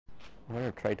I'm going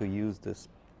to try to use this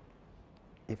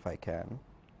if I can.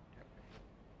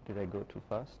 Did I go too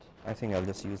fast? I think I'll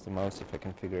just use the mouse if I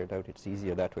can figure it out. It's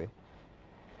easier that way.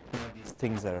 These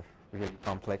things are really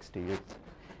complex to use.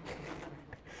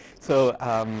 So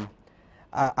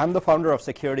I'm the founder of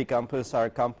Security Compass. Our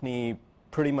company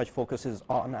pretty much focuses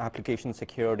on application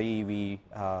security. We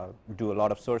do a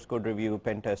lot of source code review,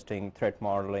 pen testing, threat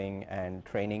modeling, and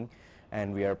training.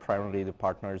 And we are primarily the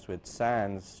partners with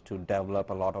SANS to develop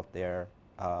a lot of their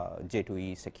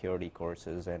J2E security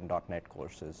courses and .NET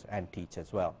courses and teach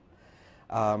as well.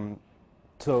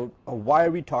 So why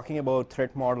are we talking about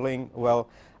threat modeling? Well,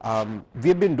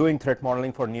 we've been doing threat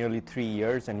modeling for nearly 3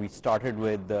 years, and we started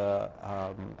with,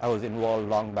 I was involved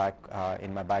long back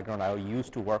in my background. I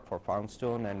used to work for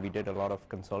Foundstone, and we did a lot of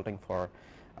consulting for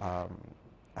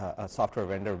a software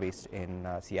vendor based in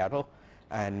Seattle.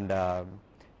 And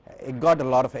it got a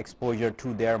lot of exposure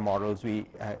to their models. We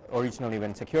originally,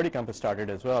 when Security Compass started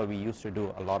as well, we used to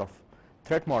do a lot of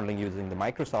threat modeling using the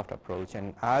Microsoft approach.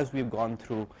 And as we've gone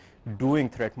through doing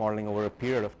threat modeling over a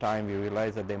period of time, we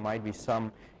realized that there might be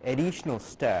some additional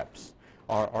steps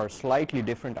or slightly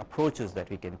different approaches that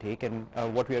we can take. And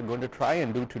what we are going to try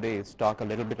and do today is talk a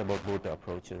little bit about both the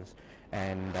approaches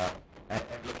and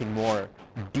looking more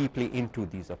deeply into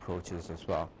these approaches as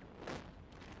well.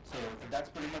 So that's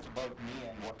pretty much about me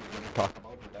and what we're going to talk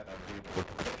about. With that, I'll give it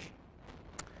to Krish.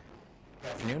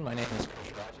 Good afternoon. My name is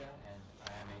Krish Raja, and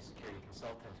I am a security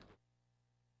consultant.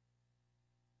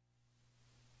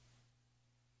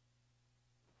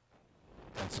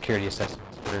 Done security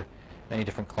assessments for many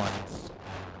different clients.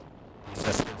 The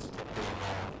assessments typically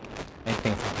involve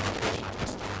anything from penetration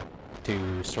testing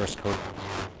to source code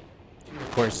review.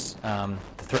 Of course, the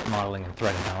threat modeling and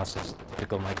threat analysis, the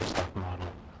typical Microsoft model.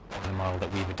 The model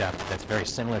that we've adapted that's very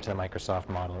similar to the Microsoft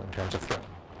model in terms of threat.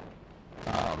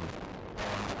 And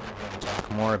we're going to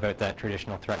talk more about that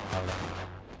traditional threat modeling,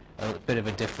 a bit of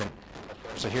a different.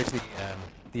 So here's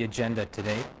the agenda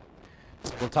today.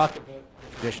 So we'll talk about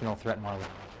the traditional threat modeling,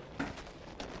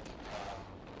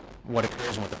 what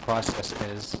occurs and what the process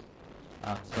is,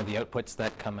 some of the outputs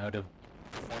that come out of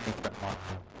performing threat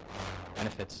modeling,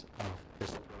 benefits of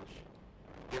this approach.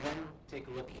 We'll then take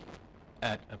a look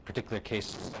at a particular case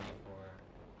study for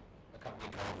a company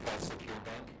called Fed Secure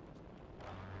Bank,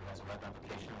 who has a web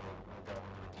application. We'll go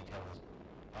into the details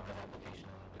of that application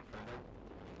a little bit further.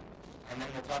 And then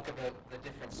we'll talk about the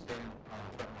different spin on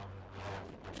threat modeling we have,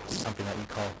 which is something that we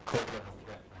call code-level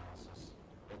threat analysis.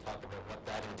 We'll talk about what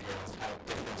that entails, how it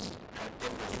differs from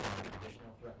a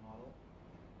traditional threat model,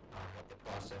 what the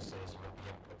process is, what the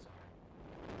outputs are.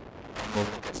 And we'll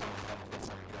look at some of the benefits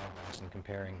and drawbacks in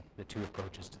comparing the two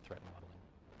approaches to threat modeling.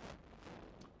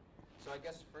 So I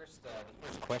guess first, the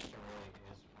first question really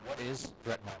is, what is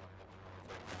threat modeling that we know of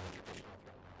right now, traditional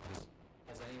threat modeling?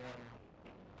 Has anyone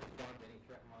performed any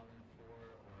threat modeling before,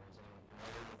 or is anyone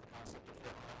familiar with the concept of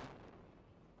threat modeling?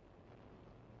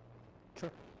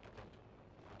 Sure.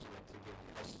 Would you like to give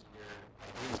us your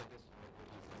ideas of this? What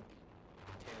do you think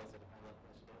it entails at a high level,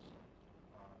 I suppose?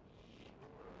 Sure.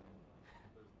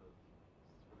 There's the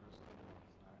traditional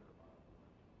Snyder model.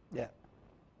 Yeah.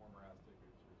 Former Aztec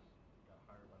agents got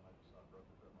hired by Microsoft, wrote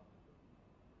the threat model.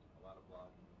 A lot of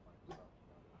blogging with Microsoft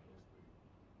about it. Basically,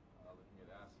 looking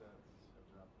at assets of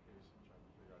your application, trying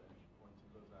to figure out entry points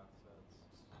of those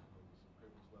assets, maybe some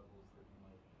privilege levels that you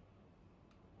might,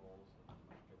 roles that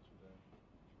might get you there.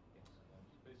 Yes. And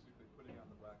just basically putting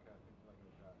on the black hat, thinking like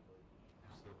an attacker.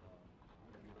 Absolutely.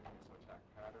 Maybe looking at some attack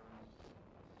patterns.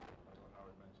 I know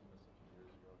Howard mentioned this a few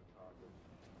years ago in a talk.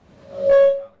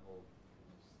 Canonical,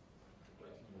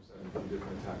 a few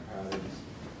different attack patterns.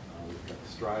 We've got the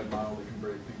stride model that can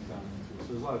break things down into. So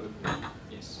there's a lot of different,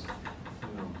 Yes.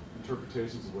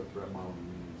 interpretations of what threat modeling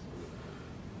means.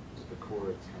 But at the core,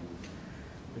 it's kind of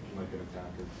thinking like an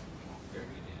attacker. Very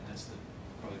good, yeah. That's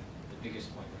probably the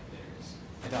biggest point right there is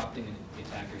adopting the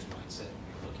attacker's mindset when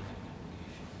you're looking at an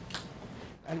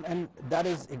application. And that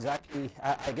is exactly,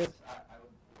 I guess I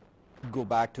would go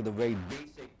back to the very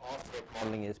basic of threat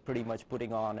modeling is pretty much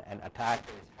putting on an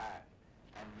attacker's hat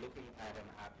and looking at an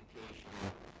application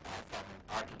from an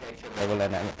architecture level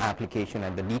and an application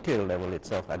at the detail level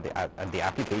itself, at the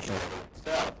application level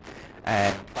itself,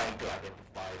 and trying to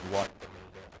identify what the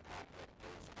major attack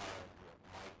vectors are, what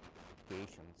might be the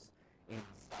implications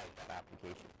inside that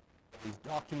application. He's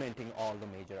documenting all the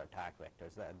major attack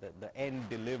vectors. The end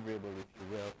deliverable, if you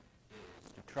will,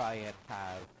 is to try and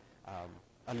have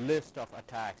a list of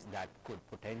attacks that could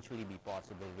potentially be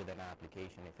possible with an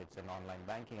application. If it's an online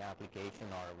banking application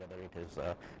or whether it is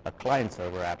a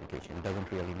client-server application, it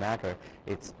doesn't really matter.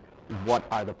 It's what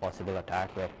are the possible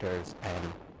attack vectors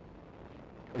and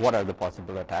what are the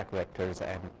possible attack vectors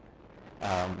and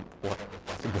what are the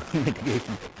possible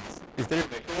mitigation techniques. Is there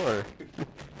a echo or?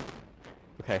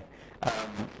 Okay.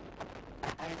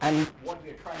 And what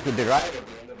we're trying to derive at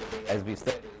the end of the day, as we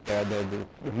said, is there are the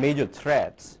major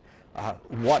threats,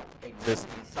 what exists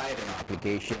inside an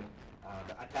application,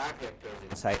 the attack vectors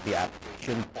inside the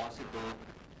application, possible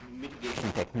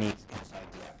mitigation techniques inside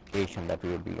the application that we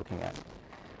will be looking at.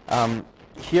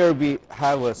 Here we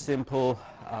have a simple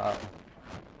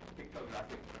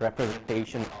pictographic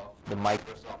representation of the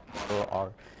Microsoft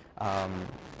model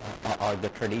or the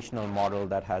traditional model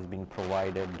that has been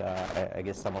provided. I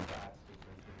guess some of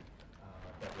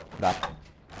that.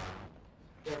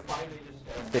 There are 5 major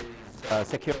steps. There is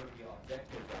security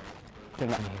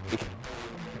objectives,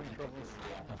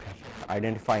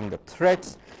 identifying the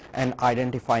threats and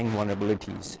identifying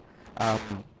vulnerabilities.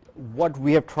 What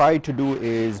we have tried to do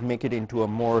is make it into a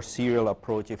more serial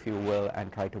approach, if you will,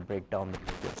 and try to break down the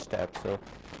major steps. So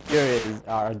here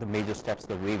are the major steps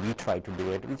the way we try to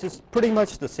do it, which is pretty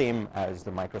much the same as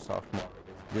the Microsoft model.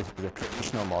 This is the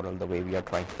traditional model, the way we are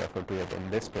trying to refer to it in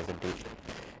this presentation.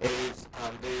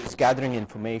 Is gathering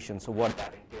information. So what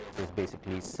that entails is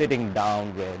basically sitting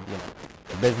down with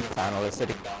the business analyst,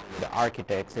 sitting down with the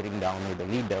architect, sitting down with the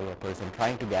lead developers, and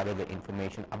trying to gather the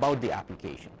information about the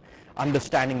application,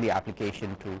 understanding the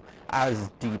application to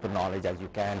as deep a knowledge as you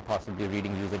can, possibly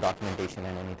reading user documentation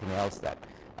and anything else that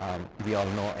we all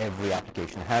know every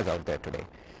application has out there today.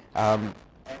 And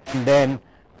then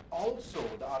also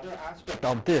the other aspect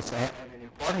of this, and an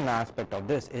important aspect of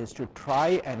this, is to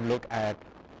try and look at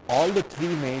all the 3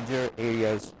 major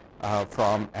areas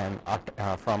from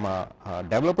a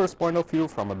developer's point of view,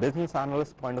 from a business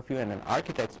analyst's point of view, and an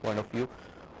architect's point of view.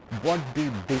 What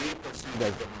do they perceive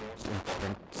as the most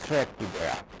important threat to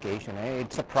their application? And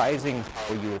it's surprising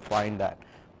how you find that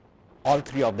all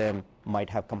 3 of them might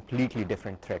have completely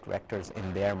different threat vectors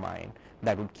in their mind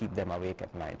that would keep them awake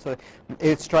at night. So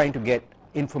it's trying to get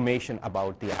information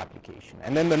about the application.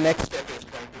 And then the next step is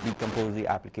trying to decompose the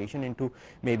application into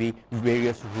maybe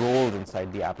various roles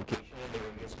inside the application, the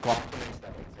various components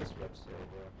that exist: web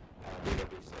server,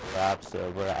 database server, app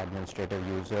server, administrative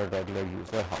user, regular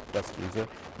user, help desk user,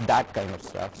 that kind of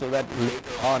stuff. So that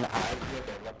later on, as we are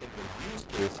developing the use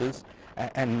cases,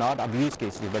 and not abuse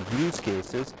cases, but use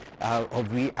cases,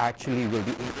 we actually will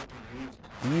be able to use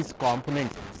these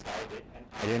components inside it and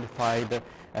identify the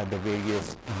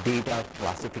various data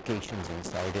classifications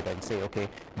inside it and say, okay,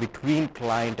 between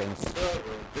client and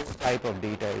server, this type of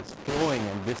data is flowing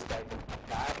and this type of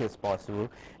attack is possible,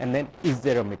 and then is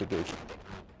there a mitigation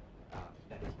technique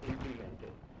that is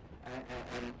implemented?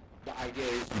 And the idea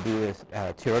is to do this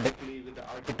theoretically with the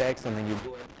architects, and then you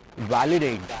go and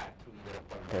validate that through either a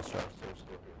point test or source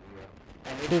code review.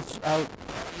 And it is,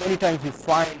 many times you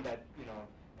find that,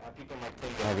 people might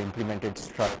think they have implemented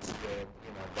struts where,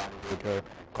 validator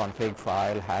config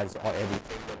file has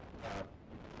everything, but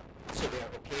so they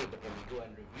are okay, but when we go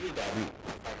and review that, we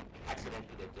find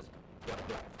accidentally they've just got a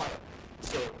black file.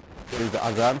 So there is the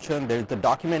assumption, there is the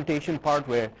documentation part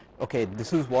where, okay,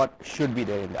 this is what should be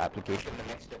there in the application. The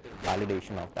next step is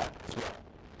validation of that as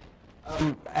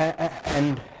well.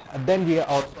 And then we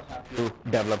also have to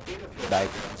develop data flow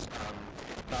diagrams.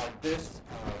 Now this,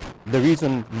 the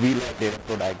reason we like data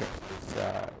flow diagrams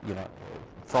is,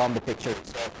 from the picture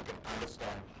itself, you can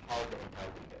understand how the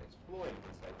entire data is flowing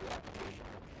inside the application.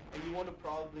 And you want to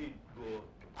probably go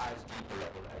as deep a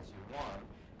level as you want.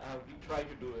 We try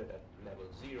to do it at level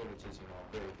 0, which is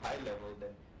very high level,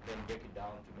 then break it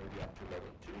down to maybe up to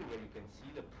level 2, where you can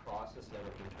see the process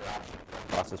level interaction from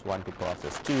process 1 to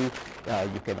process 2.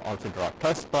 You can also draw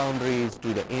trust boundaries,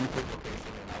 do the input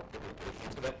location and output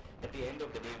location, so that at the end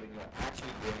of the day, when you're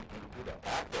actually going into the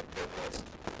attack vector list,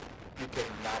 you can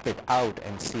map it out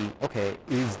and see, okay,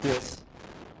 is this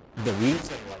the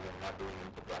reason why you're not doing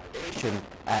input validation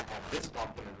at this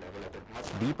component level, at a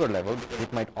much deeper level, because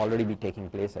it might already be taking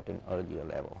place at an earlier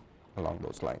level along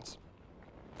those lines.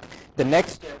 The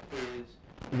next step is,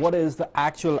 what is the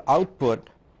actual output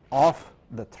of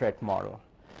the threat model?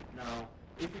 Now,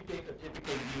 if you take a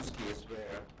typical use case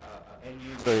where an end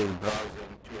user is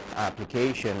browsing to an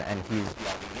application and he's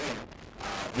logging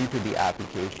in into the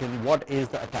application, what is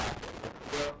the attack vector?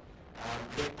 Well,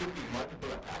 there could be multiple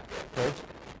attack vectors.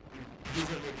 These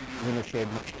are maybe using a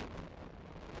shared machine,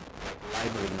 like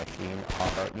library machine, or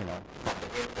from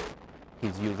the airport.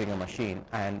 He's using a machine,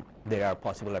 and there are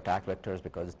possible attack vectors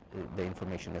because the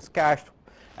information is cached,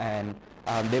 and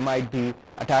there might be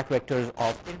attack vectors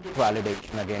of input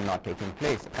validation again not taking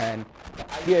place. And the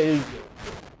idea is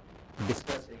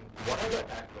discussing what are the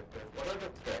attack vectors, what are the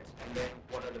threats, and then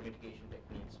what are the mitigation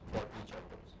techniques for each of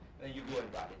those. And then you go and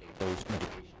validate those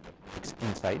mitigation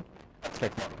inside a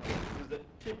threat model. Okay, this is the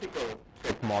typical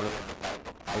threat model and the type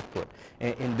of output.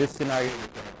 In this scenario, you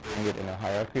can bring it in a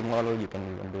hierarchy model. You can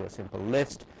even do a simple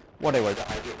list, whatever. The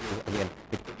idea is, again,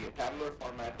 it could be a tabular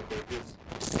format, but there is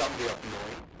some way of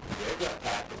knowing where the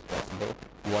attack is possible,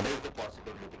 what is the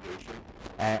possible mitigation,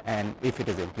 and if it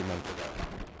is implemented or not.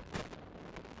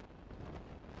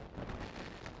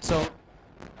 So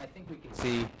I think we can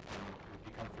see, we've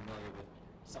become familiar with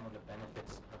some of the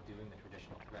benefits of doing the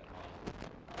traditional threat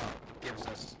model. It gives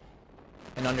us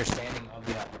an understanding of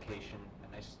the application,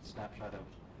 a nice snapshot of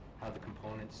how the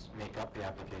components make up the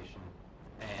application,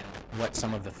 and what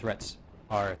some of the threats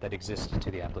are that exist to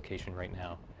the application right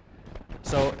now.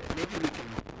 So maybe we can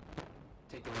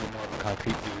take a little more of a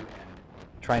concrete view and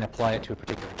try and apply it to a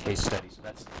particular case study. So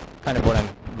that's kind of what I'm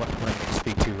going to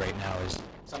speak to right now, is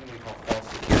something we call false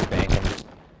secure bank, and just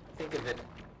think of it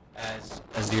as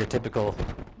your typical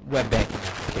web banking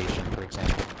application, for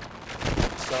example.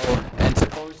 So, and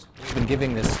suppose we've been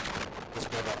giving this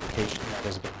web application that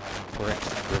has been running for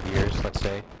X number of years, let's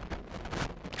say,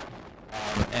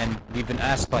 and we've been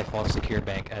asked by False Secure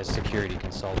Bank as security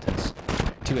consultants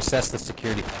to assess the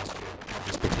security posture of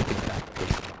this particular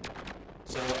application.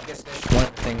 So I guess one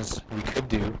of the things we could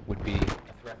do would be a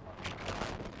threat model.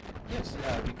 Yes,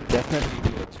 we could definitely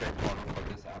do a threat model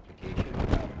for this application.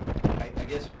 I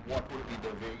guess what would be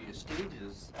the various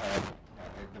stages?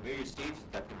 The various stages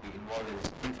that would be involved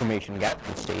is information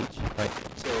gathering stage, right?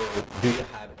 So do you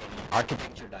have any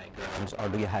architecture diagrams, or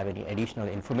do you have any additional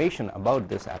information about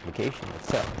this application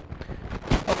itself?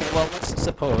 Okay, well, let's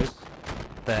suppose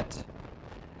that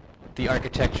the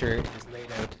architecture is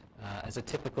laid out as a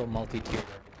typical multi-tiered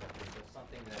architecture. So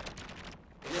something that,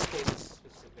 in this case, is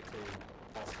specific to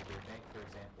False Secure Bank, for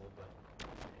example, but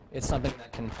it's something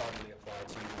that can probably apply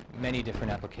to many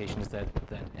different applications that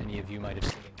any of you might have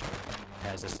seen, or anyone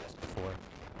has assessed before,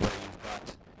 where you've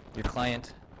got your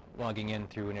client logging in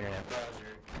through an internet browser,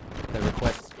 the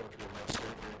requests go to a web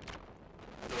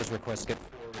server, those requests get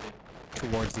forwarded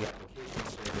towards the application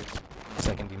servers, the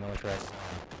second demilitarized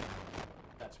zone.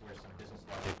 That's where some business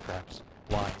logic perhaps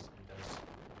lies and does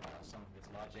some of its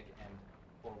logic and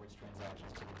forwards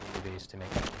transactions to the database to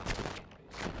make it to the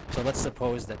database. So let's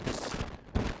suppose that this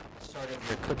sort of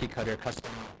your cookie cutter,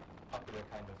 custom, popular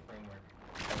kind of framework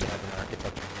that we have in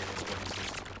architecture here is what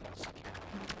exists for false security.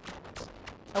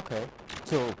 Okay.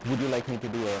 So would you like me to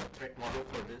do a threat model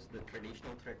for this, the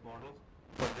traditional threat model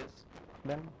for this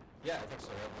then? Yeah, I think so.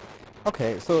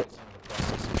 Okay, so Some of the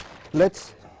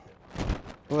processes.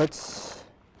 let's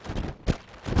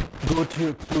go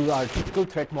through our typical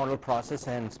threat model process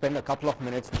and spend a couple of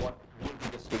minutes. What would be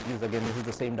the stages? Again, this is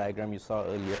the same diagram you saw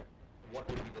earlier. What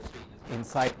would be the stages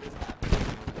inside this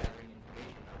application gathering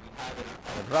information? Now we have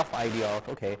a rough idea of,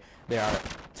 okay, there are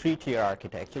three-tier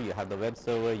architecture. You have the web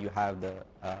server, you have the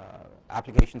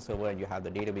application server, and you have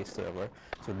the database server.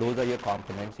 So those are your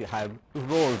components. You have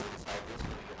roles inside this. So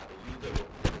you have a user who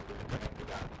will connect to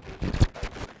the application, try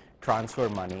to transfer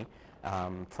money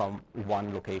from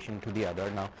one location to the other.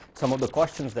 Now, some of the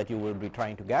questions that you will be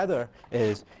trying to gather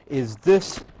is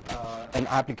this an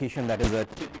application that is a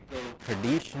typical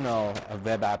traditional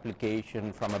web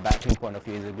application from a banking point of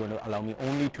view? Is it going to allow me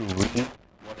only to read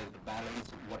what is the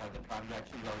balance, what are the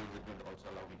transactions, or is it going to also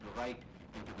allow me to write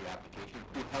into the application?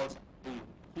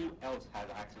 Who else has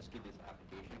access to this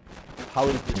application? How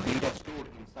is the data stored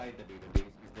inside the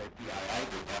database? Is there PII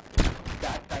data?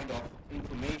 That kind of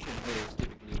information is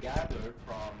typically gathered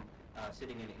from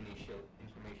sitting in initial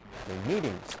information gathering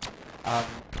meetings.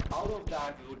 Out of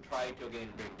that, we would try to again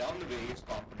break down the various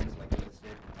components like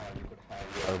listed. You could have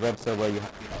your web server. You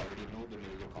already know the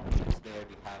major components there.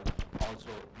 We have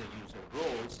also the user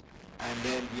roles, and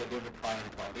then we are going to try and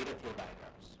draw data flow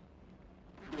diagrams.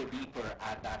 Go deeper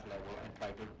at that level and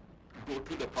try to go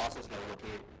to the process level.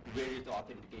 Okay, where is the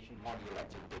authentication module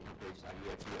actually taking place? Are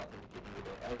you actually authenticating with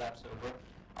the LDAP server,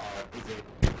 or is it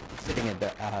sitting at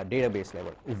the database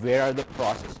level? Where are the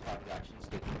process transactions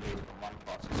taking place from one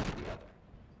process to the other?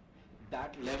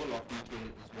 That level of detail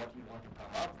is what you want to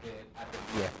come up with at the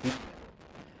DFT level.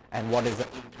 And what is the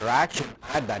interaction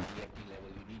at that DFT level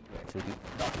you need to actually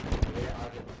document? Where are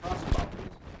the trust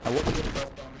boundaries? And what is the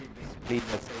trust boundary? Basically,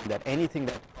 let's say that anything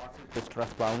that crosses this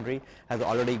trust boundary has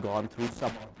already gone through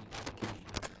some of the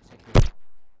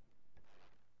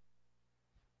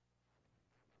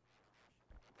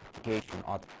application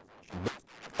authorization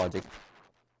project.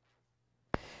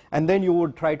 And then you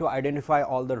would try to identify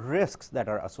all the risks that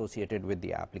are associated with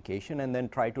the application and then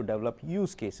try to develop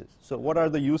use cases. So what are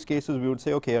the use cases? We would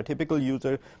say, okay, a typical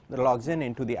user that logs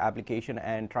into the application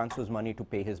and transfers money to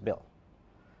pay his bill.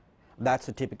 that's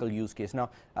a typical use case. Now,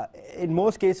 in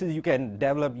most cases, you can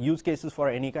develop use cases for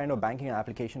any kind of banking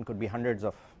application, could be hundreds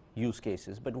of use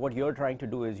cases. But what you're trying to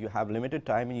do is you have limited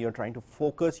time and you're trying to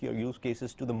focus your use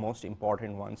cases to the most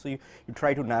important ones. So you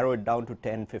try to narrow it down to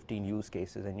 10, 15 use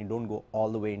cases, and you don't go all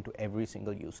the way into every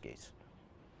single use case.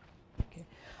 Okay.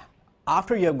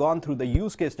 After you have gone through the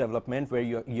use case development, where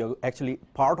you're actually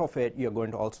part of it, you're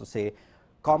going to also say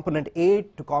component A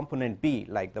to component B,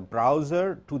 like the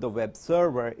browser to the web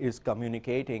server is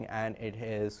communicating, and it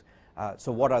is,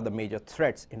 so what are the major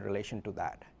threats in relation to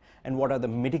that? And what are the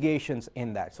mitigations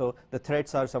in that? So the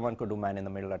threats are someone could do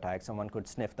man-in-the-middle attacks, someone could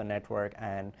sniff the network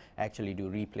and actually do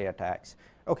replay attacks.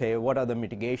 Okay, what are the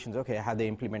mitigations? Okay, have they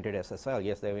implemented SSL?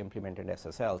 Yes, they've implemented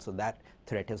SSL, so that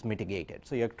threat is mitigated.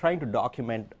 So you're trying to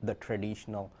document the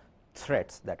traditional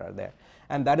threats that are there.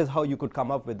 And that is how you could come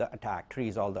up with the attack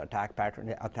trees, all the attack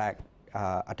pattern,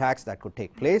 attacks that could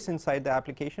take place inside the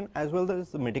application, as well as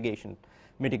the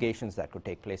mitigations that could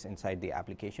take place inside the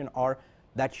application, or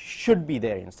that should be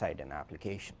there inside an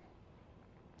application.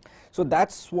 So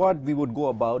that's what we would go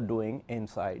about doing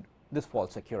inside this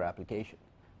false secure application.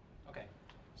 Okay,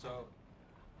 so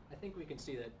I think we can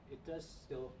see that it does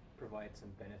still provide some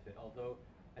benefit, although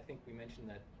I think we mentioned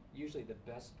that usually the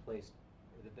best place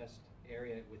or the best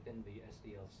area within the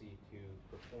SDLC to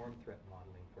perform threat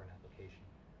modeling for an application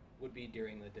would be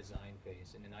during the design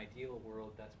phase. In an ideal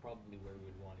world, that's probably where we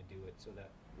would want to do it, so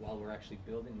that while we're actually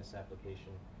building this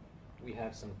application, we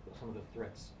have some of the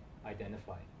threats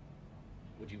identified.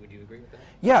 Would you agree with that?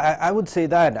 Yeah, I would say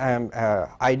that.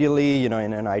 Ideally, in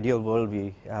an ideal world,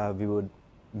 we would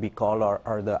be called,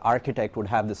 or the architect would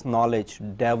have this knowledge to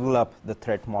develop the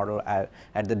threat model at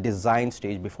the design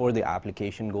stage before the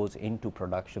application goes into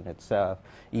production itself,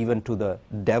 even to the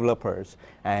developers,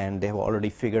 and they have already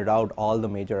figured out all the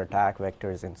major attack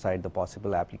vectors inside the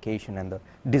possible application, and the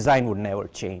design would never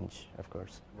change, of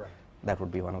course. Right. That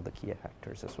would be one of the key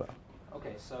factors as well.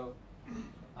 Okay, so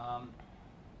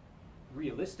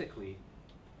realistically,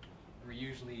 we're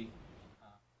usually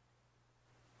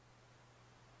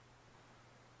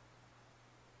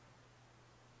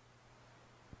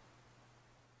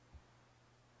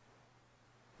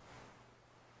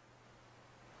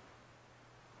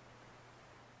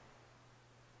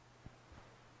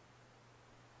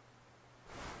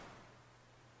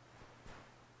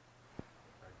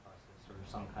or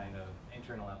some kind of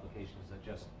internal applications that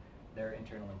just their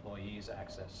internal employees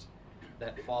access,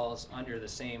 that falls under the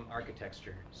same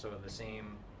architecture, so the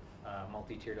same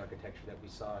multi-tiered architecture that we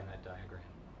saw in that diagram.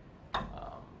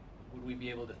 Would we be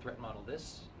able to threat model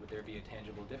this? Would there be a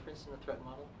tangible difference in the threat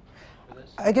model for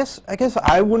this? I guess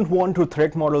I wouldn't want to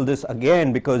threat model this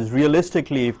again, because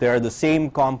realistically, if there are the same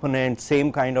components,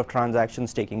 same kind of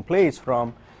transactions taking place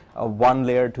from one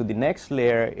layer to the next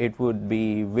layer, it would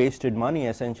be wasted money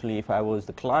essentially if I was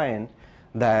the client,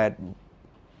 that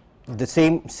the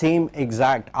same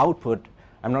exact output,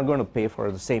 I'm not going to pay for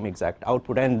the same exact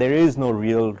output, and there is no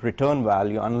real return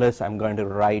value unless I'm going to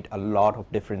write a lot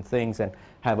of different things and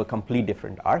have a complete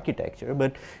different architecture.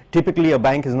 But typically a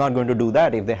bank is not going to do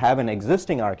that. If they have an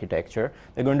existing architecture,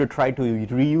 they're going to try to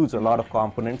reuse a lot of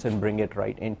components and bring it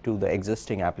right into the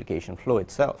existing application flow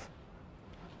itself.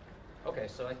 Okay,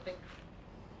 so I think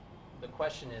the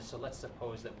question is, so let's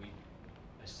suppose that we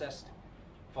assessed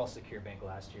False Secure Bank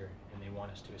last year, and they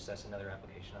want us to assess another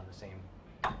application on the same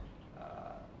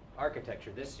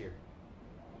architecture this year.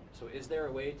 So is there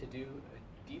a way to do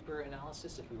a deeper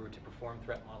analysis if we were to perform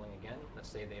threat modeling again? Let's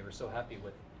say they were so happy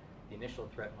with the initial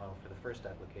threat model for the first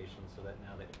application, so that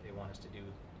now they want us to do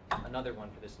another one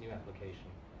for this new application.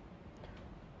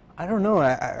 I don't know.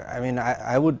 I mean,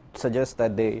 I would suggest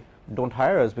that they don't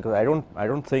hire us, because I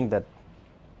don't think that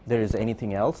there is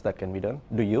anything else that can be done.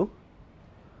 Do you?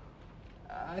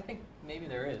 I think maybe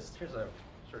there is. Here's a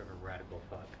sort of a radical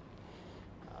thought.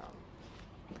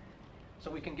 So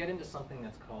we can get into something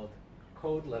that's called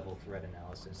code level threat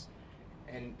analysis.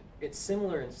 And it's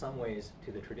similar in some ways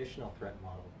to the traditional threat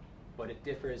model, but it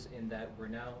differs in that we're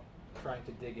now trying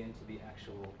to dig into the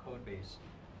actual code base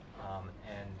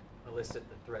and elicit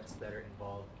the threats that are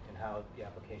involved in how the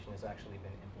application has actually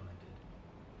been implemented.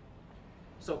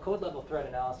 So code level threat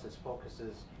analysis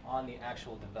focuses on the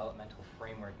actual developmental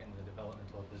framework and the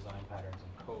developmental design patterns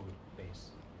and code base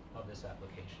of this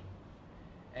application.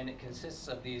 And it consists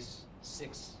of these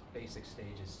 6 basic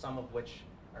stages, some of which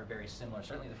are very similar.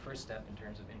 Certainly the first step in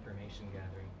terms of information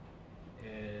gathering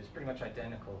is pretty much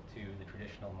identical to the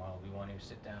traditional model. We want to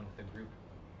sit down with a group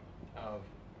of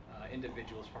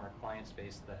individuals from our client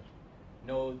space that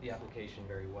know the application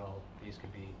very well. These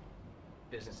could be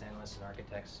business analysts and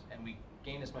architects, and we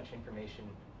gain as much information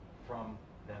from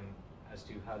them as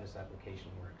to how this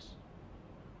application works.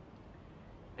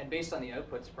 And based on the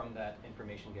outputs from that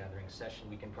information gathering session,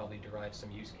 we can probably derive some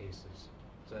use cases.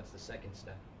 So that's the second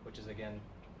step, which is again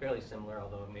fairly similar,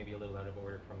 although maybe a little out of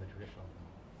order from the traditional.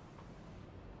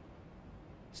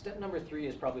 Step number 3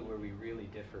 is probably where we really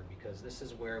differ, because this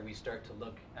is where we start to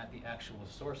look at the actual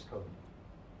source code.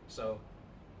 So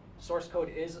source code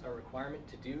is a requirement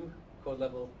to do code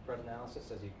level threat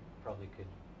analysis, as you probably could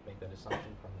make that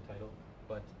assumption from the title.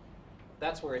 But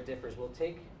that's where it differs. We'll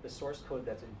take the source code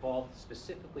that's involved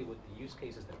specifically with the use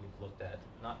cases that we've looked at,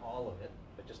 not all of it,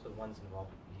 but just the ones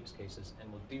involved with the use cases,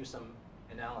 and we'll do some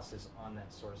analysis on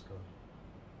that source code.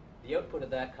 The output of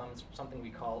that comes from something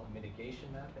we call a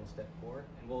mitigation map in step 4,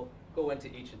 and we'll go into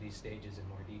each of these stages in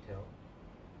more detail.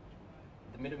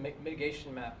 The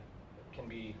mitigation map can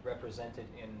be represented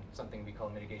in something we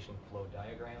call mitigation flow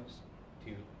diagrams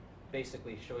to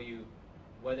basically show you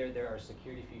whether there are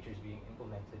security features being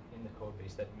implemented in the code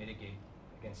base that mitigate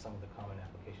against some of the common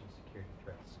application security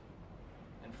threats.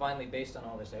 And finally, based on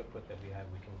all this output that we have,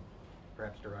 we can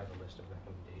perhaps derive a list of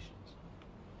recommendations.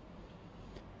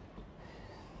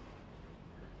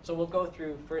 So we'll go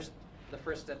through the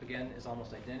first step again is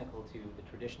almost identical to the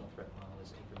traditional threat model,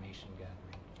 is information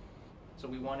gathering. So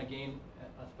we want to gain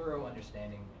a thorough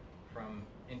understanding from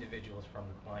individuals, from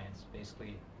the clients.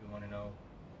 Basically, we want to know,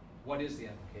 what is the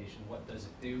application? What does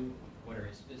it do? What are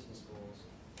its business goals?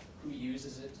 Who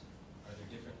uses it? Are there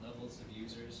different levels of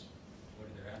users? What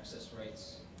are their access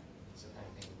rights? It's the kind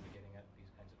of thing we'll be getting at with these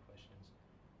kinds of questions.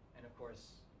 And of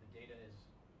course, the data is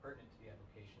pertinent to the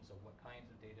application. So what kinds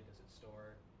of data does it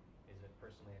store? Is it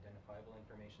personally identifiable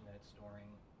information that it's storing?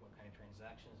 What kind of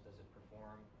transactions does it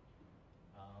perform?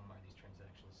 Are these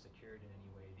transactions secured in any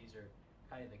way? These are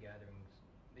kind of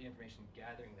the information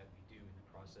gathering that we do in the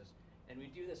process. And we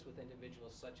do this with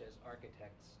individuals such as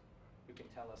architects who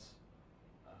can tell us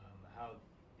how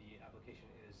the application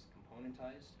is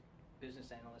componentized. Business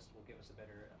analysts will give us a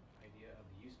better idea of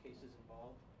the use cases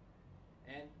involved.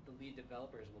 And the lead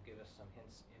developers will give us some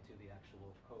hints into the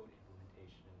actual code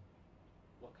implementation and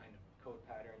what kind of code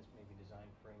patterns, maybe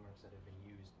design frameworks that have been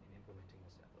used in implementing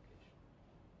this application.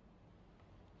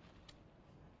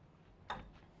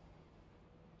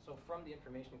 So from the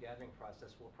information gathering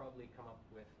process, we'll probably come up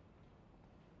with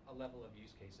a level of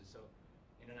use cases. So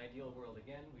in an ideal world,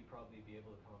 again, we'd probably be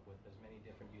able to come up with as many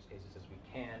different use cases as we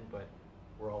can, but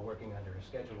we're all working under a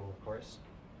schedule, of course.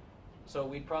 So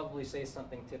we'd probably say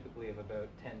something typically of about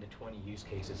 10 to 20 use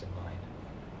cases in mind.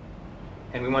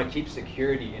 And we want to keep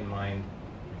security in mind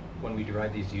when we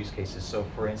derive these use cases. So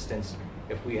for instance,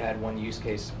 if we had one use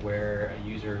case where a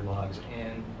user logs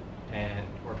in,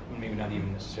 or maybe not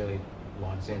even necessarily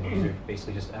logs in, the user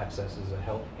basically just accesses a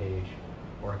help page,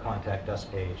 or a contact us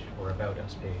page, or about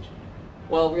us page.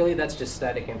 Well, really that's just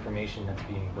static information that's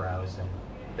being browsed, and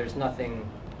there's nothing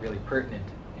really pertinent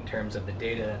in terms of the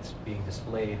data that's being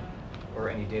displayed or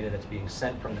any data that's being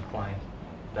sent from the client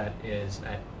that is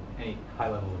at any high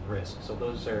level of risk. So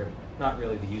those are not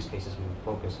really the use cases we would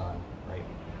focus on, right?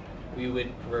 We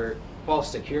would, for false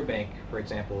secure bank, for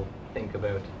example, think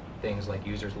about things like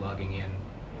users logging in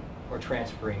or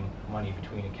transferring money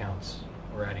between accounts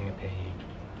or adding a payee,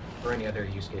 or any other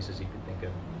use cases you could think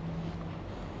of.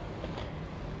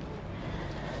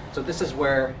 So this is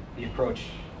where the approach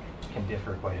can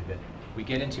differ quite a bit. We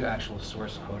get into actual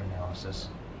source code analysis.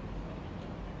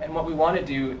 And what we want to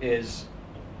do is,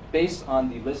 based on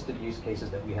the list of use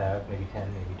cases that we have, maybe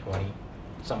 10, maybe 20,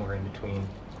 somewhere in between,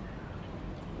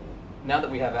 now that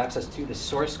we have access to the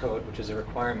source code, which is a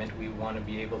requirement, we want to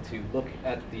be able to look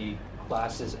at the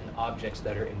classes and objects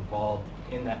that are involved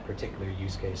in that particular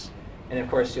use case. And of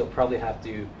course, you'll probably have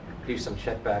to do some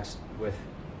checkbacks with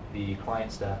the client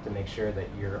staff to make sure that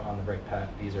you're on the right path.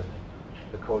 These are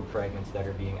the code fragments that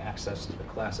are being accessed, the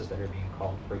classes that are being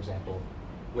called, for example,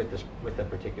 with a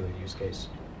particular use case.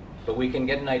 But we can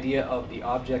get an idea of the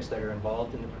objects that are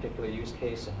involved in the particular use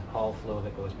case and the call flow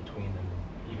that goes between them,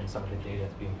 and even some of the data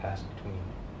that's being passed between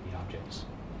the objects.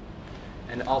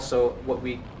 And also, what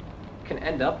we can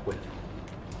end up with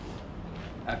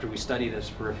after we study this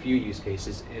for a few use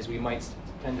cases is we might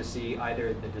tend to see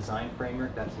either the design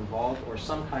framework that's involved or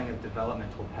some kind of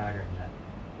developmental pattern that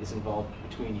is involved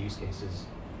between use cases.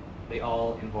 They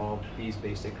all involve these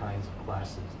basic kinds of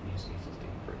classes the use cases do,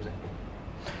 for example.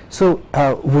 So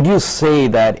would you say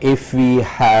that if we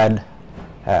had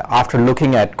after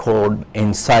looking at code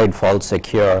inside Vault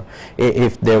Secure,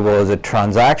 if there was a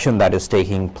transaction that is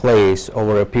taking place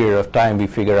over a period of time, we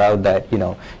figure out that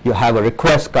you have a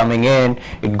request coming in,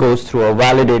 it goes through a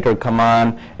validator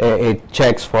command, it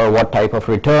checks for what type of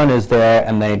return is there,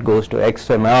 and then it goes to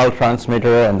XML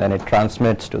transmitter, and then it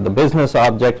transmits to the business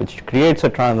object, which creates a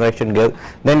transaction,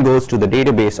 then goes to the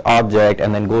database object,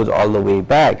 and then goes all the way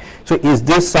back. So is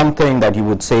this something that you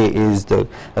would say is the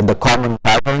common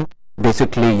pattern?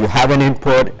 Basically, you have an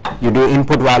input, you do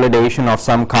input validation of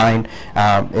some kind,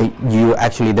 you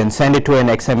actually then send it to an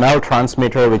XML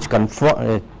transmitter which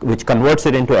converts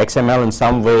it into XML in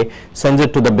some way, sends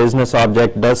it to the business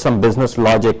object, does some business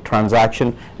logic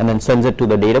transaction, and then sends it to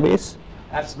the database?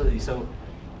 Absolutely. So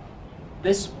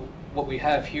what we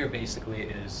have here basically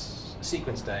is a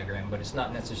sequence diagram, but it's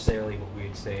not necessarily what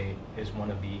we'd say is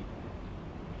one of the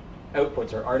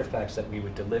outputs or artifacts that we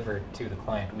would deliver to the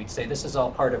client. We'd say this is all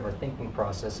part of our thinking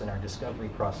process and our discovery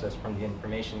process from the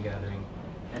information gathering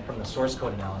and from the source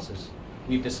code analysis.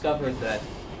 We've discovered that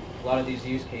a lot of these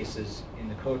use cases in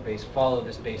the code base follow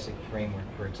this basic framework.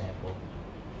 For example,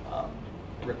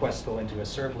 requests go into a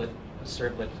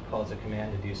servlet calls a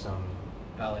command to do some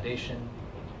validation.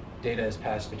 Data is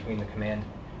passed between the command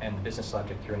and the business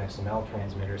object through an XML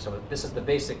transmitter. So this is the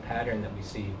basic pattern that we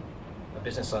see. A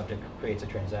business object creates a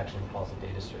transaction and calls a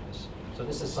data service. So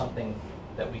this is something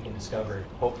that we can discover,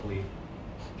 hopefully,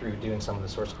 through doing some of the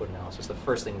source code analysis. The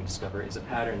first thing we discover is a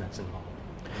pattern that's involved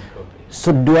in the code base.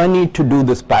 So do I need to do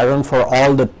this pattern for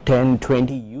all the 10,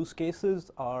 20 use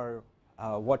cases, or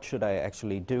what should I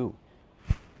actually do?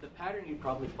 The pattern you'd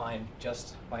probably find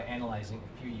just by analyzing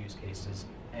a few use cases,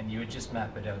 and you would just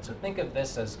map it out. So think of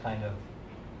this as kind of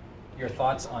your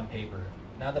thoughts on paper.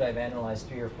 Now that I've analyzed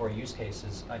 3 or 4 use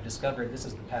cases, I've discovered this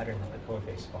is the pattern that the code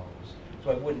base follows. So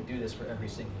I wouldn't do this for every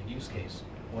single use case.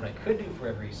 What I could do for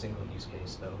every single use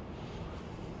case, though,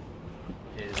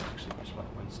 is actually just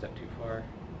one step too far,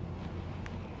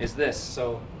 is this.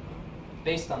 So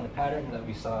based on the pattern that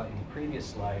we saw in the previous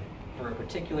slide, for a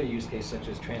particular use case such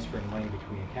as transferring money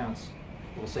between accounts,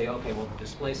 we'll say, okay, well, the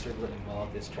display servlet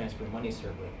involved is transfer money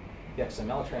servlet. The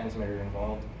XML transmitter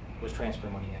involved was transfer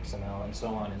money XML, and so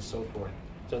on and so forth.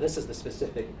 So this is the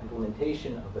specific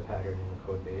implementation of the pattern in the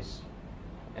code base.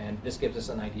 And this gives us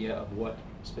an idea of what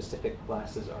specific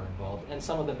classes are involved and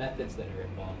some of the methods that are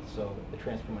involved. So the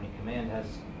transfer money command has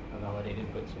a validate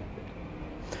inputs method.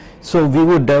 So we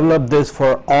would develop this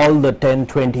for all the 10,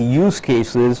 20 use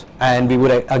cases, and we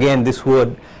would, again, this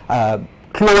would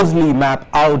closely map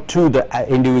out to the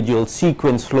individual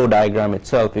sequence flow diagram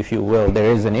itself, if you will.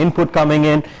 There is an input coming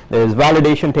in, there is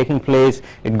validation taking place,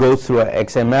 it goes through a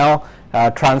XML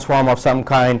transform of some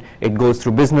kind, it goes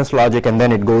through business logic, and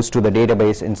then it goes to the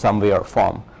database in some way or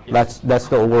form. Yes. That's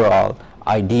the overall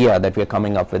idea that we're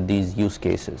coming up with these use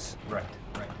cases. Right,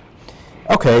 right.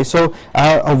 Okay, so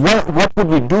what would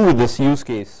we do with this use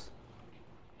case?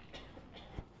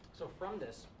 So from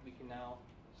this, we can now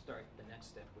start the next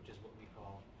step, which is what we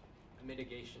call a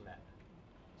mitigation method.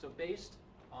 So based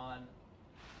on,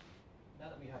 now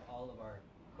that we have all of our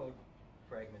code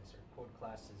fragments or code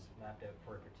classes mapped out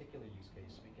for a particular use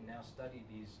case, we can now study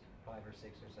these 5 or 6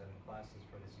 or 7 classes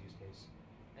for this use case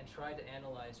and try to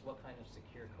analyze what kind of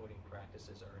secure coding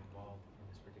practices are involved in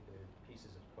this particular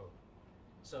pieces of code.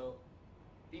 So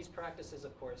these practices,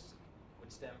 of course,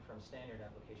 would stem from standard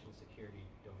application security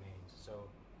domains. So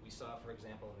we saw, for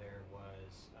example, there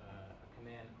was a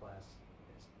command class,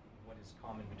 what is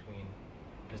common between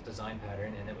this design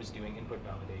pattern, and it was doing input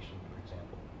validation, for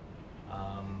example.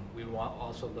 We will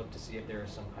also look to see if there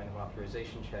is some kind of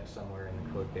authorization check somewhere in the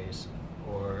code base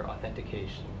or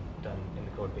authentication done in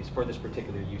the code base for this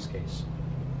particular use case.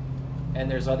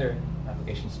 And there's other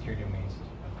application security domains,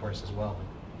 of course, as well.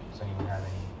 Does anyone have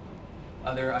any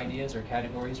other ideas or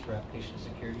categories for application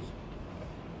security?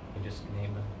 You can just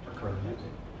name them.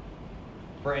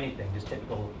 For anything, just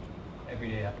typical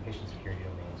everyday application security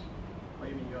domains. Well,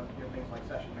 you mean you have things like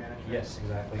session management? Yes,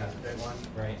 exactly. That's a big one.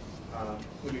 Right.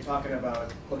 When you're talking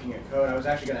about looking at code, I was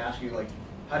actually going to ask you, like,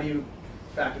 how do you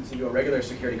factor this into a regular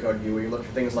security code view where you look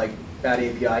for things like bad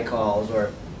API calls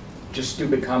or just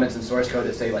stupid comments in source code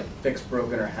that say, like, fix,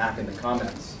 broken, or hack in the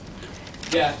comments?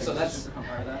 Yeah, so that's become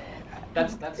part of that.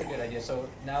 That's a good idea. So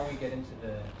now we get into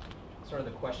the sort of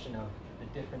the question of the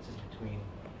differences between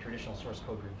traditional source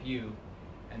code review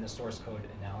and the source code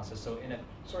analysis. So in a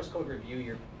source code review,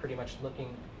 you're pretty much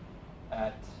looking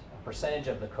at a percentage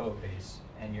of the code base,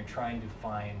 and you're trying to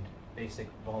find basic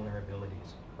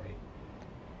vulnerabilities, right?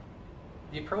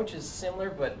 The approach is similar,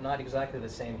 but not exactly the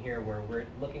same here, where we're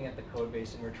looking at the code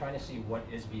base and we're trying to see what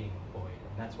is being employed,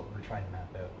 and that's what we're trying to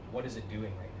map out. What is it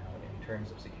doing right now in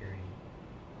terms of security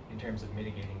in terms of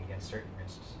mitigating against certain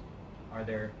risks? Are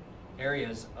there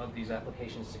areas of these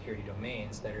application security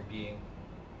domains that are being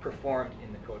performed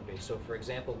in the code base? So for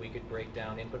example, we could break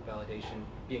down input validation,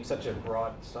 being such a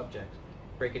broad subject,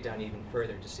 break it down even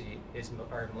further to see,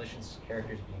 are malicious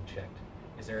characters being checked?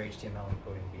 Is there HTML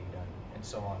encoding being done? And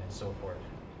so on and so forth.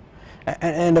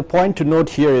 And a point to note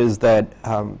here is that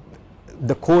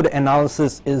the code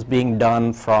analysis is being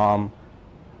done from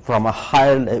a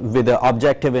higher, with the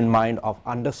objective in mind of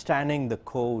understanding the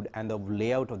code and the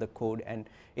layout of the code, and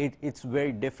it's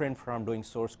very different from doing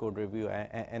source code review.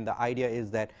 And the idea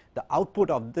is that the output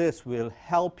of this will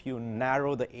help you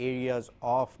narrow the areas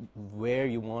of where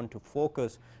you want to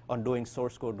focus on doing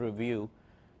source code review,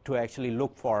 to actually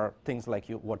look for things like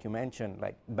what you mentioned,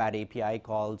 like bad API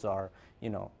calls, or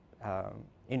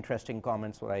interesting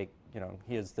comments like,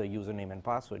 here's the username and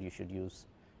password you should use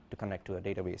to connect to a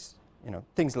database,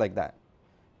 things like that.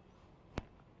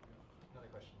 Another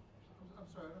question. I'm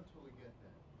sorry, I don't totally get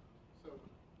that. So,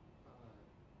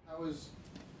 how is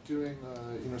doing,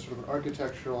 sort of an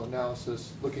architectural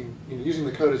analysis, looking, using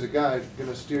the code as a guide, going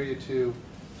to steer you to,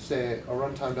 say, a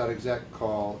runtime.exec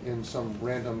call in some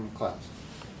random class?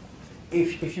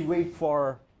 If you wait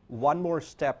for one more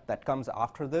step that comes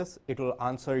after this, it will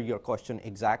answer your question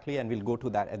exactly, and we'll go to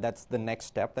that. And that's the next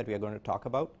step that we are going to talk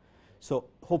about. So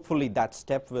hopefully that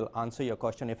step will answer your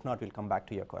question. If not, we'll come back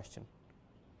to your question.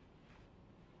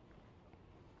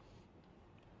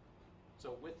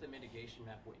 So with the mitigation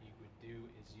map, what you would do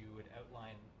is you would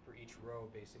outline for each row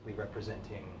basically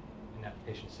representing an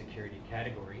application security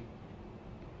category,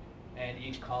 and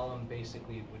each column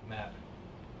basically would map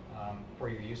for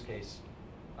your use case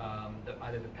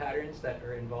either the patterns that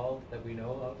are involved that we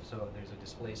know of. So there's a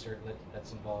display circlet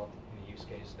that's involved in the use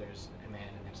case. There's a command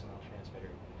and XML transmitter.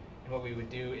 And what we would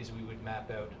do is we would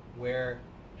map out where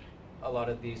a lot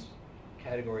of these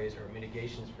categories or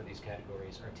mitigations for these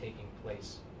categories are taking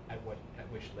place at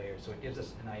which layer. So it gives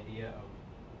us an idea of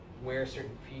where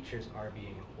certain features are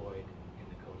being employed in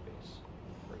the code base,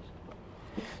 for example.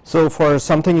 So for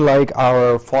something like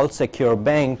our Vault Secure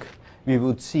Bank, we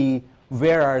would see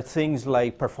where are things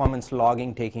like performance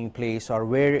logging taking place, or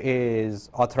where is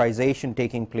authorization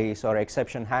taking place, or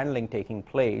exception handling taking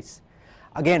place.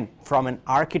 Again, from an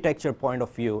architecture point of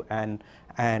view, and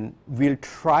we'll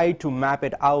try to map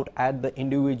it out at the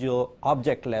individual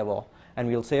object level, and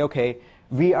we'll say, okay,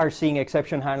 we are seeing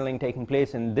exception handling taking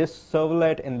place in this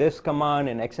servlet, in this command,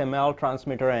 in XML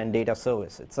transmitter, and data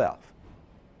service itself.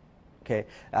 Okay,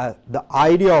 the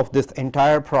idea of this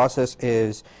entire process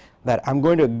is that I'm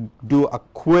going to do a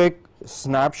quick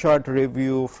snapshot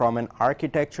review from an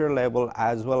architecture level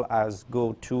as well as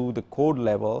go to the code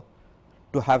level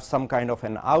to have some kind of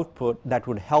an output that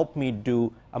would help me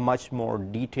do a much more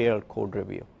detailed code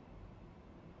review.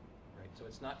 Right, so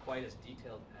it's not quite as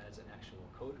detailed as an actual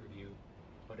code review,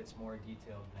 but it's more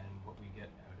detailed than what we get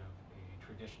out of a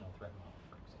traditional threat model,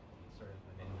 for example. It's sort of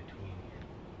an in-between here.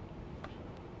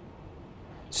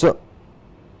 So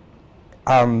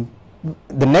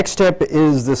the next step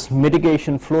is this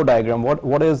mitigation flow diagram.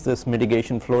 What is this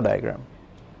mitigation flow diagram?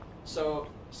 So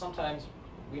sometimes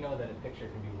we know that a picture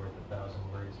can be worth 1,000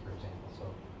 words, for example. So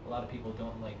a lot of people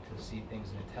don't like to see things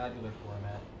in a tabular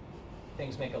format.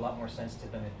 Things make a lot more sense to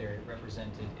them if they're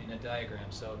represented in a diagram.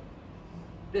 So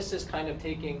this is kind of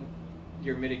taking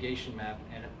your mitigation map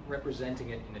and representing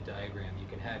it in a diagram. You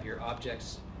can have your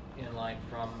objects in line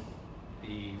from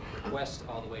the request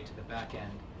all the way to the back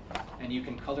end, and you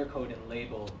can color code and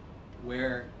label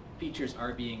where features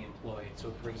are being employed.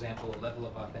 So for example, a level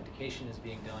of authentication is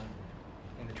being done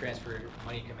in the transfer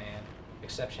money command,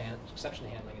 exception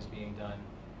handling is being done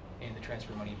in the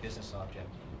transfer money business object.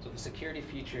 So the security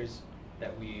features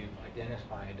that we've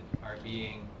identified are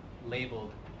being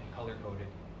labeled and color coded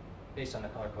based on the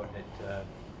color code that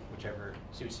whichever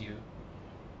suits you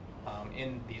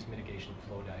in these mitigation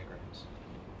flow diagrams.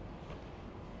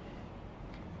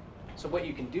 So what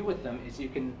you can do with them is you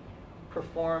can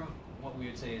perform what we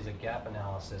would say is a gap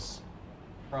analysis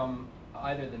from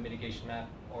either the mitigation map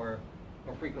or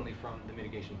more frequently from the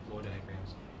mitigation flow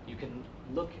diagrams. You can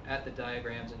look at the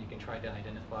diagrams and you can try to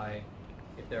identify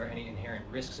if there are any inherent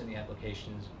risks in the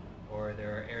applications, or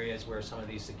there are areas where some of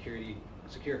these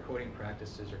secure coding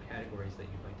practices or categories that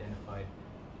you've identified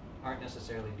aren't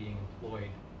necessarily being employed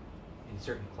in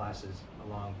certain classes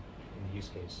along in the use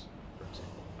case, for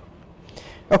example.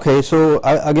 Okay, so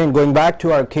again, going back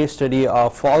to our case study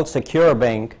of Vault Secure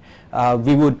Bank,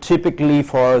 we would typically,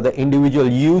 for the individual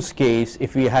use case,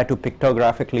 if we had to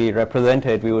pictographically represent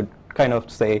it, we would kind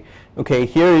of say, okay,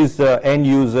 here is the end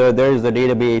user, there is the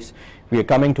database, we are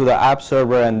coming to the app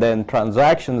server and then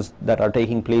transactions that are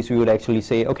taking place, we would actually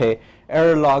say, okay,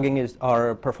 error logging is,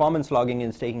 or performance logging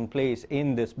is taking place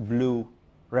in this blue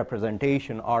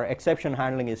representation, or exception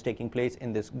handling is taking place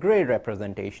in this gray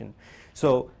representation.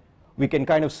 So we can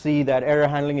kind of see that error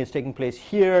handling is taking place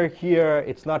here, here,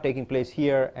 it's not taking place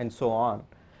here, and so on.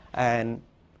 And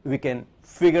we can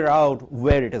figure out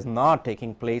where it is not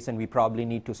taking place, and we probably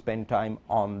need to spend time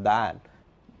on that.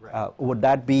 Right. Would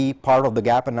that be part of the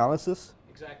gap analysis?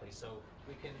 Exactly. So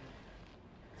we can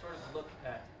sort of look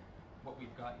at what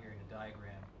we've got here in a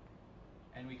diagram,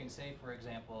 and we can say, for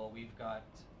example, we've got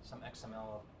some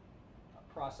XML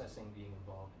processing being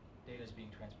involved. Data is being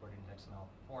transported in XML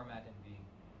format and being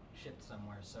shipped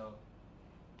somewhere. So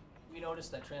we notice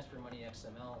that Transfer Money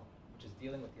XML, which is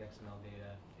dealing with the XML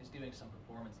data, is doing some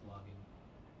performance logging.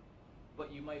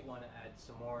 But you might want to add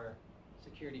some more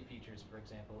security features, for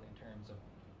example, in terms of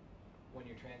when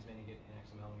you're transmitting it in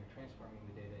XML, when you're transforming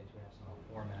the data into an XML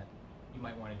format, you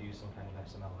might want to do some kind of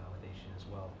XML validation as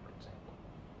well, for example.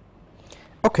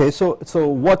 Okay, so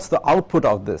what's the output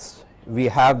of this? We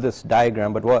have this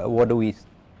diagram, but what do we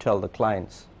tell the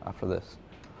clients after this?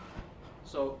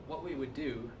 So what we would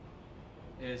do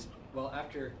is, well,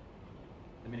 after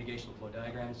the mitigation flow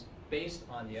diagrams, based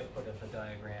on the output of the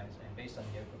diagrams and based on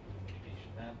the output of the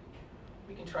mitigation map,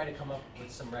 we can try to come up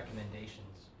with some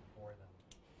recommendations for them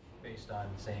based on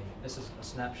saying, this is a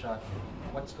snapshot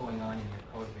of what's going on in your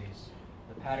code base,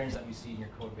 the patterns that we see in your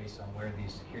code base on where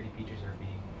these security features are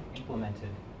being implemented.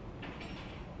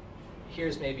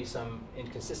 Here's maybe some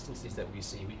inconsistencies that we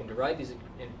see. We can derive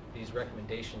these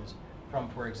recommendations from,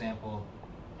 for example,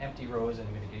 empty rows in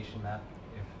a mitigation map.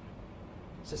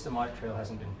 If system audit trail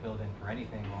hasn't been filled in for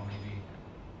anything, well, maybe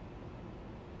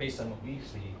based on what we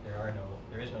see,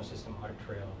 there is no system audit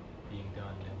trail being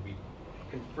done, and we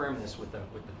confirm this with the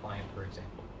client, for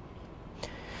example.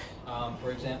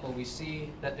 For example, we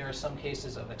see that there are some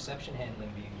cases of exception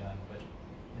handling being done, but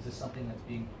is this something that's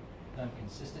being done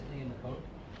consistently in the code?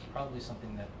 It's probably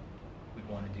something that we'd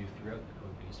want to do throughout the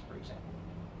code base, for example.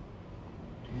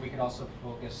 We could also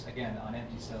focus, again, on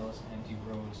empty cells, empty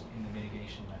rows in the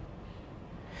mitigation map.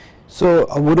 So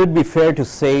would it be fair to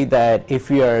say that if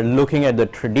we are looking at the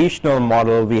traditional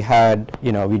model, we had,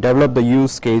 we developed the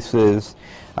use cases,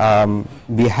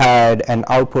 we had an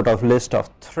output of list of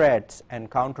threats and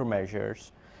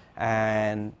countermeasures,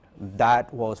 and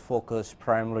that was focused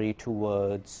primarily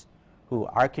towards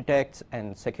architects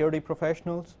and security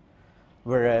professionals,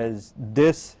 whereas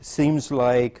this seems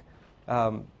like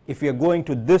if you're going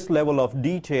to this level of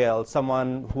detail,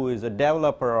 someone who is a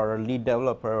developer or a lead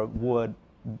developer would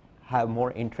have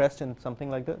more interest in something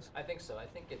like this? I think so. I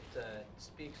think it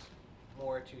speaks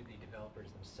more to the developers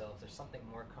themselves. There's something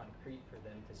more concrete for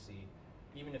them to see.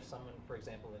 Even if someone, for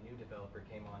example, a new developer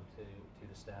came on to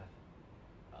the staff,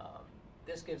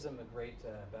 this gives them a great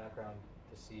background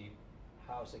to see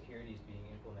how security is being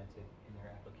implemented in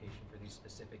their application for these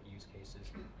specific use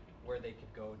cases, where they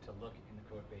could go to look in the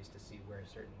code base to see where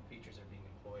certain features are being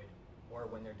employed, or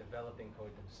when they're developing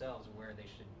code themselves, where they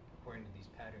should, according to these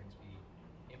patterns, be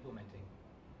implementing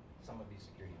some of these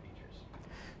security features.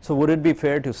 So would it be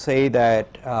fair to say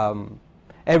that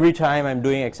every time I'm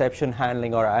doing exception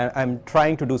handling, or I'm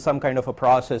trying to do some kind of a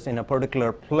process in a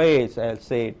particular place, I'll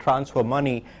say transfer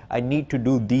money, I need to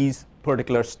do these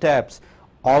particular steps,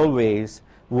 always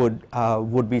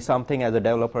would be something as a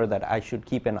developer that I should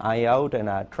keep an eye out and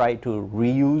try to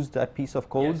reuse that piece of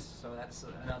code? Yes, so that's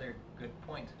another good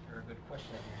point, or a good question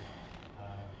that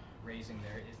you're raising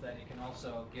there, is that it can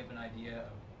also give an idea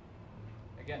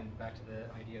of, again, back to the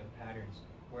idea of patterns,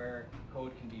 where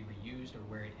code can be reused or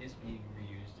where it is being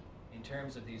reused in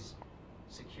terms of these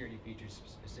security features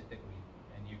specifically,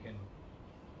 and you can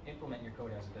implement your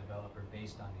code as a developer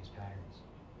based on these patterns.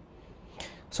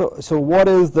 So what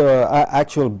is the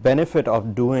actual benefit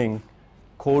of doing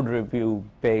code review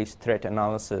based threat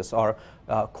analysis, or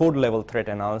code level threat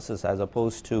analysis, as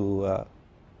opposed to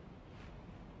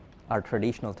our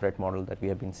traditional threat model that we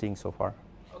have been seeing so far?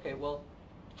 Okay, well,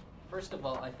 first of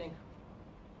all, I think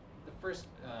the first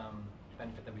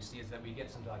benefit that we see is that we get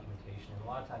some documentation, and a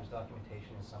lot of times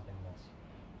documentation is something that's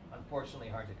unfortunately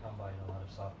hard to come by in a lot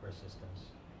of software systems.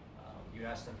 You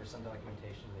ask them for some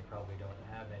documentation, they probably don't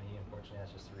have any. Unfortunately,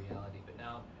 that's just the reality. But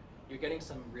now you're getting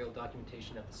some real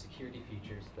documentation of the security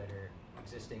features that are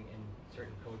existing in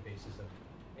certain code bases,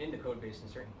 in the code base,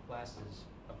 in certain classes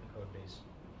of the code base.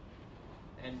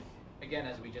 And again,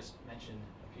 as we just mentioned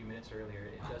a few minutes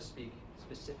earlier, it does speak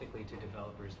specifically to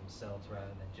developers themselves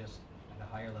rather than just at a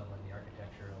higher level in the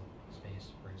architectural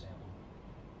space, for example.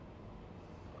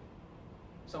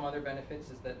 Some other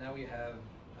benefits is that now we have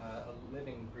a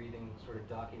living, breathing sort of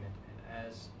document and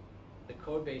as the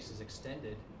code base is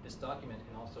extended, this document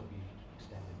can also be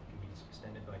extended. It can be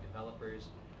extended by developers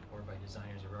or by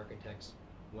designers or architects.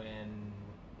 When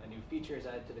a new feature is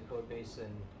added to the code base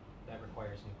and that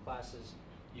requires new classes,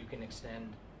 you can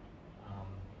extend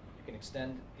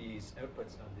these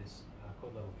outputs of this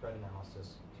code level threat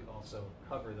analysis to also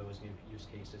cover those new use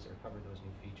cases or cover those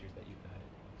new features that you've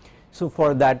added. So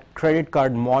for that credit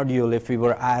card module, if we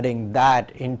were adding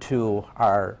that into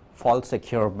our fault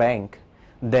secure bank,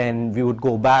 then we would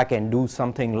go back and do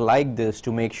something like this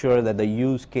to make sure that the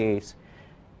use case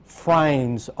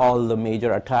finds all the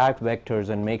major attack vectors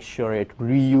and makes sure it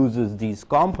reuses these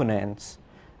components,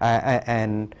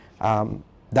 and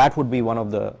that would be one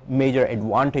of the major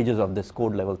advantages of this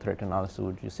code level threat analysis,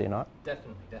 would you say not?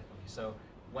 Definitely, definitely. So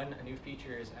when a new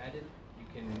feature is added, you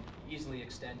can easily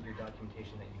extend your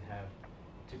documentation that you have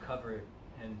to cover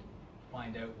and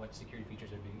find out what security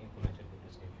features are being implemented with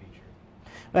this new feature.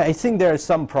 I think there are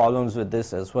some problems with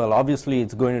this as well. Obviously,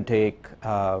 it's going to take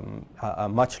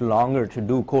much longer to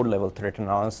do code level threat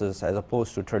analysis as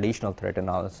opposed to traditional threat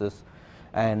analysis,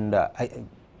 and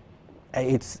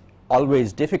it's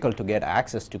always difficult to get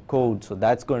access to code, so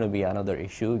that's going to be another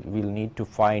issue. We'll need to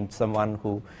find someone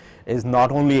who is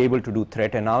not only able to do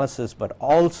threat analysis but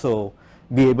also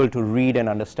be able to read and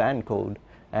understand code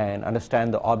and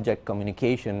understand the object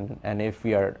communication, and if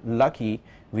we are lucky,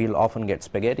 we'll often get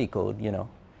spaghetti code, you know.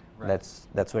 Right.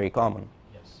 That's very common.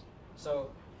 Yes. So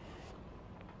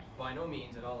by no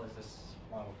means at all is this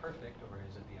model perfect, or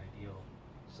is it the ideal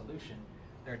solution.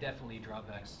 There are definitely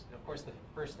drawbacks. Of course, the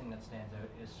first thing that stands out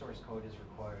is source code is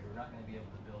required. We're not going to be able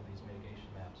to build these mitigation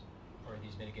maps or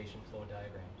these mitigation flow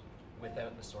diagrams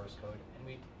without the source code, and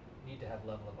we need to have a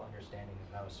level of understanding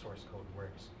of how source code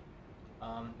works.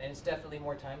 And it's definitely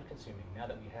more time consuming. Now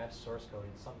that we have source code,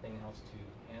 it's something else to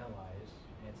analyze,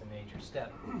 and it's a major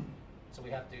step. So we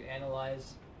have to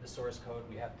analyze the source code.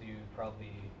 We have to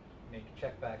probably make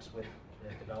checkbacks with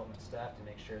the development staff to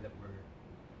make sure that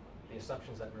the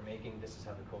assumptions that we're making, this is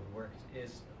how the code works,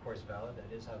 is of course valid.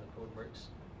 That is how the code works.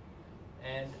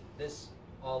 And this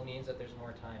all means that there's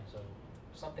more time. So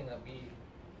something that we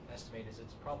estimate is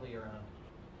it's probably around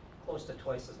close to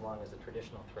twice as long as the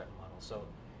traditional threat model. So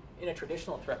in a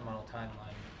traditional threat model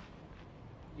timeline,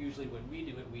 usually when we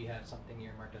do it, we have something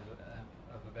earmarked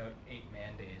of about 8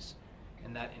 man days.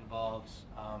 And that involves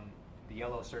the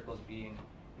yellow circles being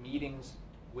meetings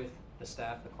with the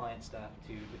staff, the client staff,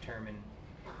 to determine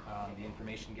the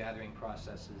information gathering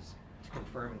processes, to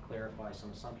confirm and clarify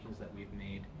some assumptions that we've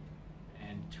made,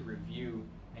 and to review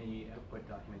any output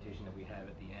documentation that we have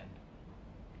at the end.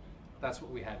 That's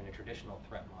what we have in a traditional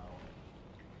threat model.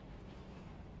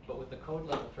 But with the code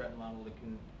level threat model, it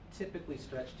can typically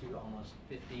stretch to almost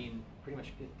pretty much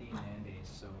 15 man days.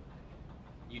 So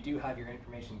you do have your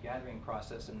information gathering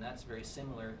process, and that's very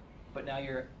similar, but now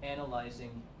you're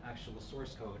analyzing actual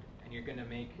source code, and you're going to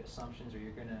make assumptions, or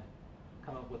you're going to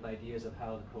come up with ideas of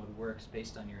how the code works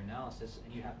based on your analysis,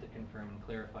 and you have to confirm and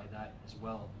clarify that as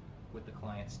well with the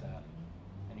client staff.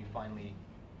 And you finally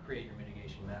create your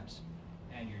mitigation maps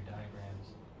and your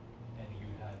diagrams, and you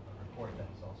have a report that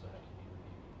is also have to be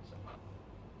reviewed. So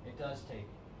it does take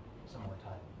some more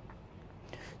time.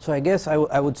 So I guess I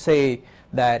would say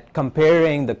that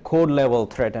comparing the code level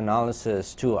threat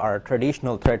analysis to our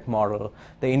traditional threat model,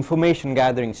 the information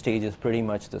gathering stage is pretty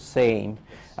much the same.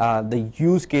 The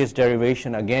use case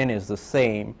derivation again is the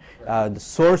same. The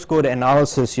source code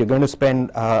analysis, you're going to spend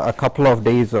a couple of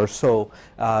days or so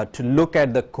to look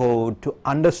at the code, to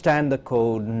understand the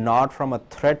code, not from a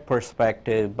threat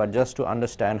perspective, but just to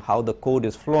understand how the code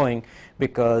is flowing,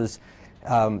 because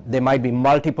there might be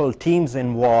multiple teams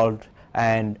involved,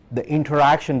 and the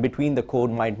interaction between the code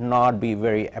might not be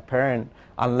very apparent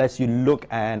unless you look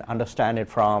and understand it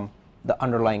from the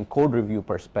underlying code review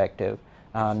perspective,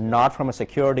 not from a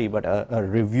security but a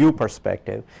review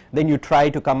perspective. Then you try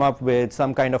to come up with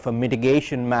some kind of a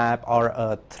mitigation map or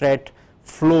a threat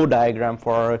flow diagram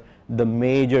for the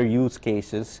major use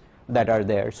cases that are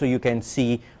there, so you can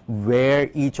see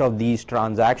where each of these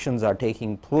transactions are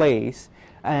taking place.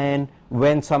 And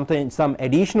when some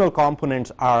additional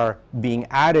components are being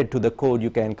added to the code, you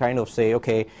can kind of say,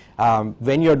 okay,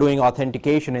 when you're doing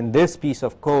authentication in this piece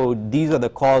of code, these are the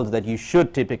calls that you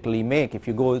should typically make. If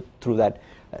you go through that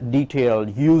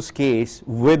detailed use case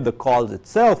with the calls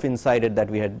itself inside it that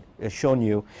we had shown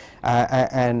you,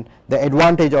 and the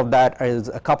advantage of that is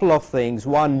a couple of things.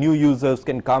 One, new users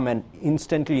can come and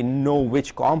instantly know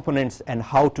which components and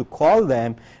how to call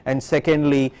them, and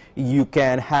secondly, you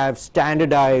can have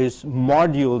standardized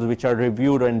modules which are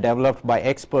reviewed and developed by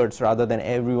experts rather than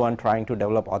everyone trying to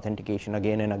develop authentication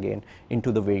again and again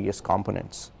into the various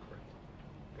components.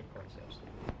 Good point, Seth.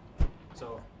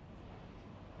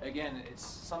 Again, it's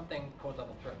something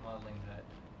code-level threat modeling that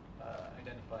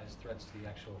identifies threats to the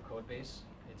actual code base.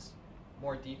 It's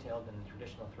more detailed than the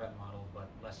traditional threat model, but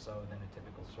less so than a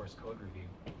typical source code review.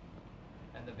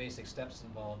 And the basic steps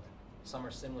involved, some are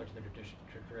similar to the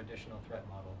traditional threat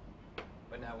model,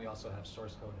 but now we also have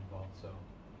source code involved, so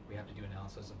we have to do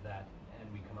analysis of that, and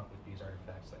we come up with these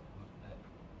artifacts that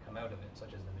come out of it,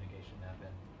 such as the mitigation map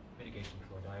and mitigation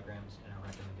flow diagrams, and our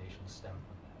recommendations stem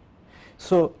from that.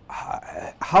 So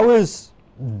how is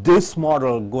this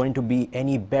model going to be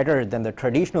any better than the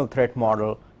traditional threat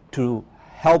model to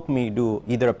help me do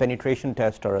either a penetration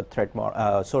test or a threat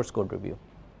source code review?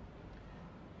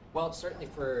 Well, certainly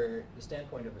for the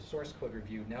standpoint of a source code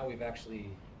review, now we've actually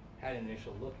had an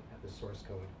initial look at the source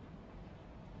code.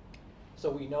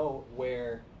 So we know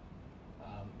where,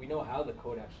 we know how the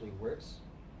code actually works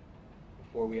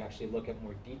before we actually look at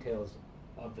more details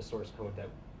of the source code that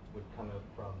would come out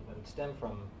from, that would stem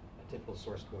from a typical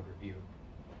source code review.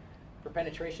 For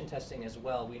penetration testing as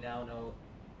well, we now know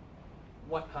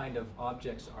what kind of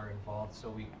objects are involved, so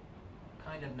we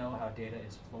kind of know how data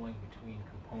is flowing between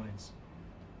components.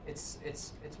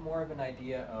 It's more of an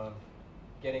idea of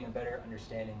getting a better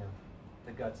understanding of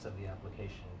the guts of the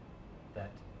application.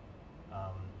 That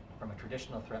from a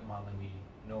traditional threat modeling, we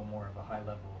know more of a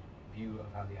high-level view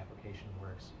of how the application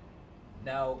works.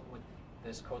 Now, with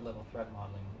this code-level threat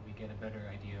modeling, we get a better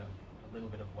idea of a little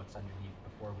bit of what's underneath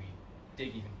before we dig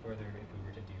even further if we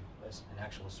were to do an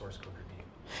actual source code review.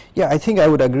 Yeah, I think I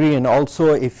would agree, and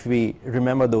also if we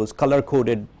remember those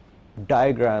color-coded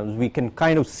diagrams, we can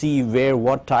kind of see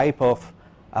what type of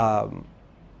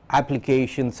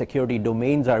application security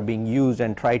domains are being used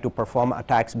and try to perform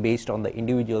attacks based on the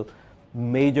individual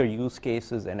major use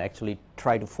cases and actually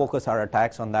try to focus our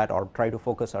attacks on that, or try to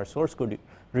focus our source code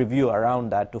review around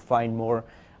that to find more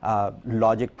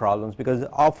logic problems. Because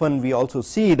often we also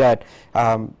see that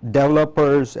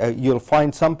developers, you'll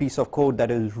find some piece of code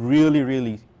that is really,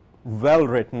 really well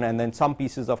written, and then some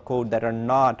pieces of code that are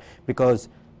not, because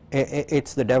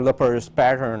it's the developer's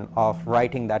pattern of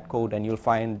writing that code, and you'll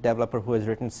find developer who has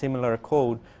written similar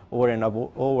code over and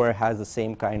over has the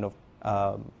same kind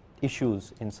of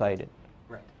issues inside it.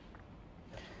 Right.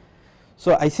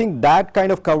 So I think that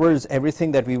kind of covers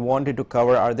everything that we wanted to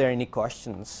cover. Are there any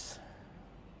questions?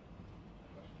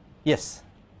 Yes.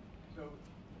 So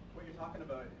what you're talking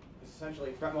about is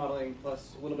essentially threat modeling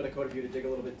plus a little bit of code review to dig a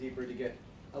little bit deeper to get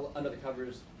under the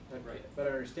covers and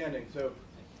better understanding. So,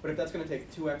 but if that's going to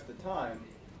take 2x the time,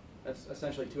 that's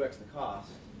essentially 2x the cost.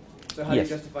 So how do you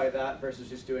justify that versus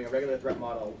just doing a regular threat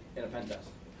model in a pen test?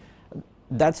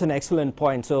 That's an excellent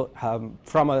point. So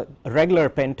from a regular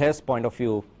pen test point of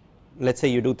view, let's say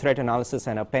you do threat analysis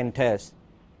and a pen test,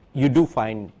 you do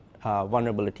find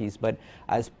vulnerabilities. But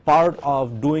as part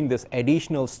of doing this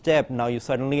additional step, now you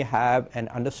suddenly have an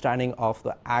understanding of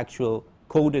the actual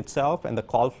code itself and the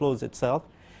call flows itself.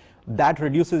 That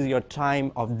reduces your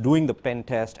time of doing the pen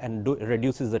test and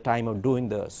reduces the time of doing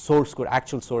the source code,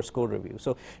 actual source code review.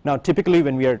 So now typically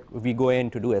when we go in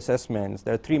to do assessments,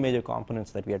 there are three major components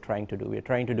that we are trying to do. We are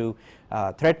trying to do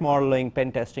threat modeling,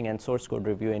 pen testing, and source code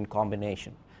review in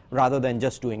combination, rather than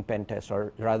just doing pen test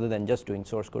or rather than just doing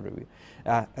source code review.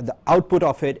 The output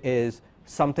of it is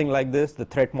something like this, the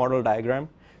threat model diagram.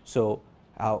 So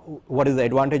what is the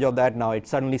advantage of that? Now it's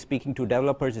suddenly speaking to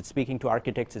developers, it's speaking to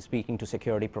architects, it's speaking to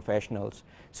security professionals.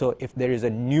 So if there is a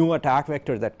new attack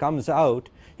vector that comes out,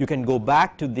 you can go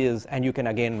back to this and you can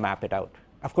again map it out.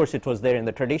 Of course it was there in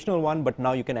the traditional one, but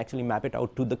now you can actually map it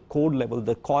out to the code level,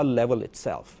 the call level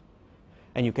itself.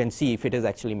 And you can see if it is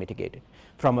actually mitigated.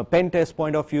 From a pen test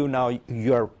point of view, now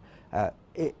you're,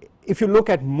 if you look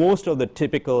at most of the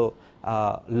typical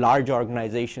large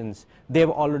organizations, they've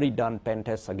already done pen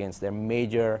tests against their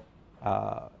major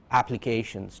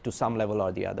applications to some level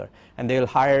or the other, and they'll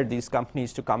hire these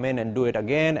companies to come in and do it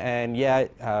again. And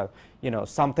you know,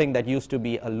 something that used to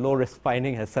be a low risk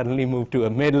finding has suddenly moved to a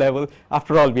mid level.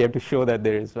 After all, we have to show that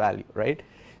there is value, right?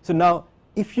 So now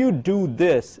if you do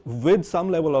this with some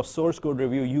level of source code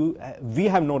review, we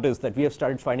have noticed that we have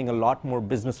started finding a lot more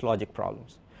business logic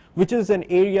problems, which is an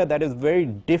area that is very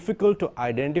difficult to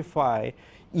identify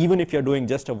even if you're doing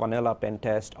just a vanilla pen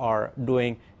test or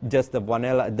doing just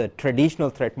the traditional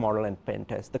threat model and pen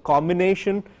test. The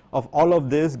combination of all of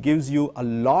this gives you a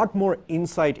lot more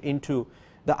insight into,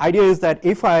 the idea is that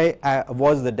if I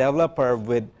was the developer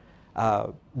with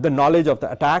the knowledge of the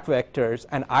attack vectors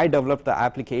and I developed the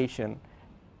application,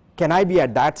 can I be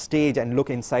at that stage and look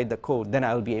inside the code? Then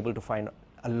I'll be able to find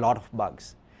a lot of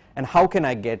bugs. And how can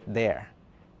I get there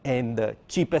in the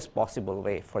cheapest possible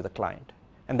way for the client?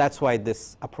 And that's why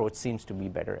this approach seems to be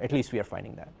better. At least we are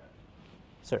finding that.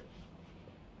 Sir?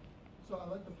 So I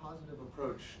like the positive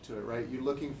approach to it, right? You're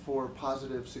looking for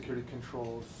positive security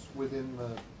controls within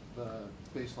the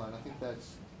baseline. I think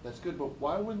that's good, but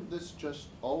why wouldn't this just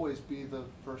always be the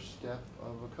first step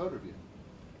of a code review?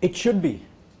 It should be.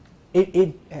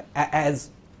 As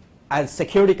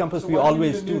security companies, So we why do we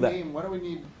always need a do new that. name? Why do we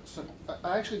need some?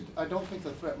 I don't think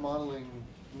the threat modeling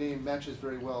name matches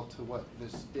very well to what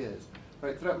this is.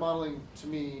 Right? Threat modeling, to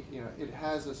me, it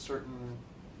has a certain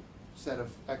set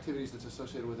of activities that's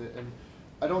associated with it, and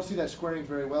I don't see that squaring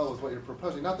very well with what you're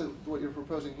proposing. Not that what you're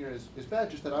proposing here is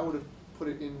bad, just that I would have put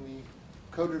it in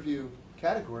the code review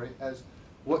category as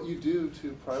what you do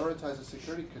to prioritize the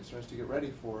security concerns to get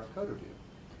ready for a code review.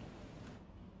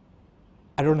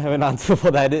 I don't have an answer for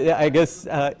that. I guess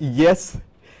yes,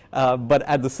 but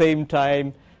at the same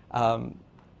time,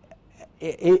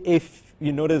 if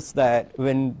you notice that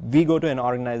when we go to an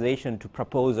organization to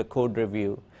propose a code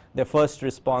review, their first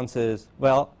response is,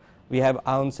 well, we have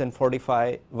Ounce and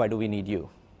Fortify, why do we need you,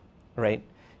 right?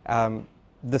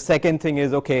 The second thing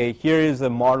is, okay, here is a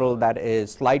model that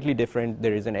is slightly different,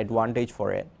 there is an advantage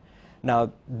for it.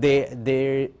 Now,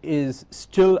 there is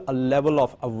still a level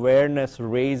of awareness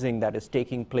raising that is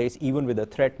taking place even with the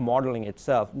threat modeling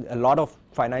itself. A lot of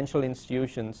financial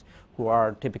institutions who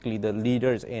are typically the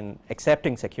leaders in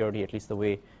accepting security, at least the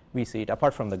way we see it,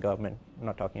 apart from the government, I'm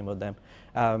not talking about them,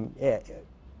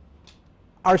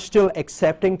 are still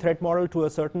accepting threat model to a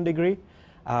certain degree.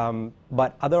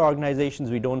 But other organizations,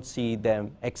 we don't see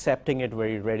them accepting it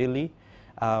very readily.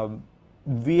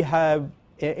 We have,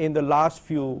 in the last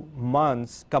few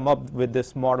months, come up with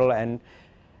this model, and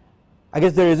I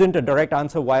guess there isn't a direct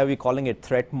answer why are we calling it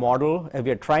threat model.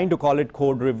 We are trying to call it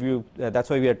code review.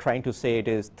 That's why we are trying to say it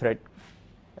is threat.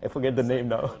 I forget the name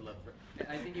now.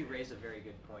 I think you raise a very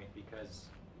good point, because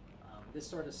this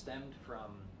sort of stemmed from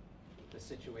the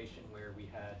situation where we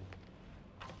had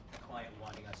a client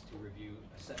wanting us to review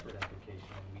a separate application,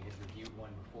 and we had reviewed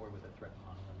one before with a threat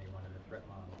model, and they wanted a threat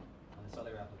model on this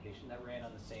other application that ran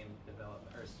on the same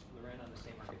ran on the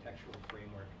same architectural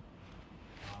framework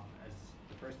as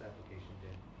the first application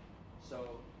did.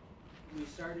 So we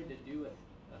started to do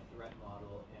a threat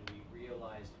model, and we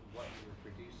realized what we were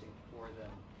producing for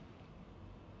them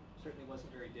certainly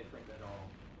wasn't very different at all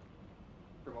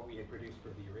from what we had produced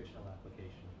for the original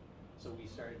application. So we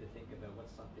started to think about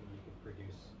what's something we could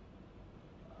produce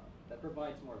that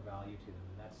provides more value to them,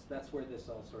 and that's where this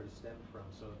all sort of stemmed from.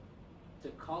 So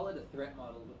to call it a threat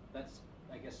model, that's,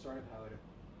 I guess, sort of how it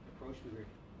approached. We were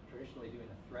traditionally doing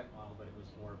a threat model, but it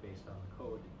was more based on the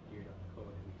code, geared on the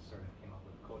code, and we sort of came up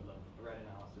with code level threat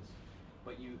analysis.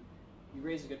 But you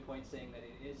raise a good point, saying that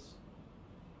it's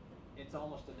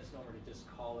almost a misnomer to just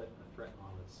call it a threat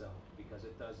model itself, because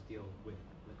it does deal with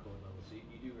the code level. So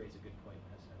you do raise a good point in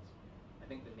that sense. I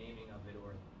think the naming of it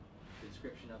or the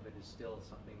description of it is still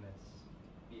something that's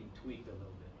being tweaked a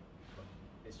little bit. But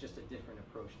it's just a different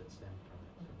approach that stemmed from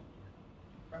it. So, yeah.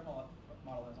 Threat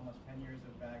model has almost 10 years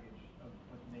of baggage of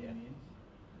what the name means.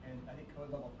 And I think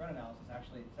code level threat analysis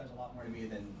actually says a lot more to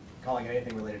me than calling it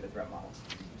anything related to threat models,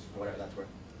 for whatever that's worth.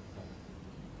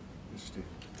 Steve.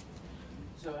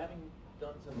 So having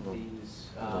done some of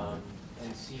these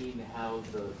and seen how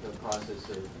the process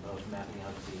of mapping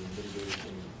out the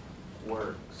mitigation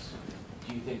works,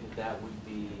 do you think that would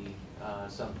be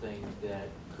something that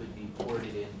could be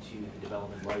ported into the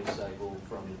development lifecycle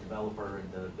from the developer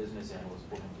and the business analyst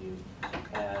point of view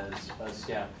as a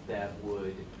step that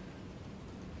would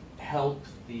help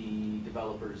the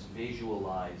developers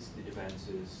visualize the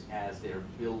defenses as they're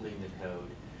building the code?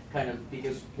 Kind of,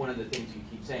 because one of the things you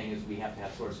keep saying is we have to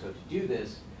have source code to do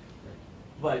this,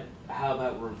 but how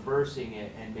about reversing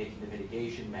it and making the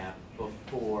mitigation map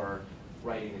before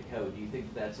writing the code? Do you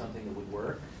think that's something that would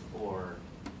work, or?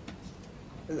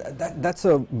 That's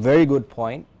a very good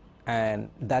point, and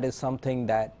that is something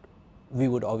that we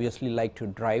would obviously like to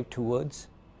drive towards.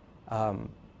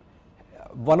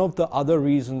 One of the other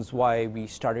reasons why we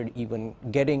started even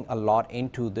getting a lot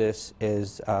into this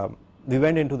is we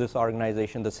went into this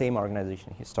organization, the same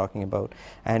organization he's talking about,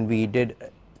 and we did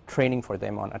training for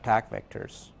them on attack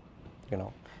vectors,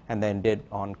 and then did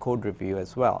on code review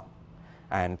as well,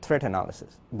 and threat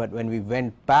analysis. But when we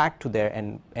went back to their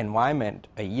environment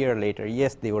a year later,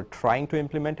 yes, they were trying to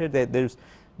implement it. There's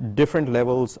different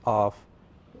levels of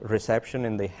reception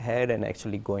in the head and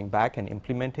actually going back and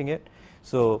implementing it.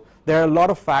 So there are a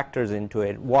lot of factors into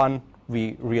it. One,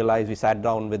 we sat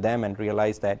down with them and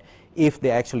realized that if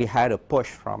they actually had a push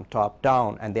from top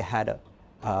down and they had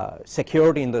a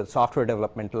security in the software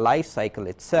development life cycle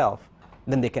itself,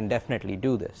 then they can definitely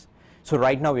do this. So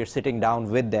right now we're sitting down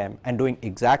with them and doing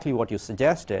exactly what you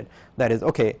suggested. That is,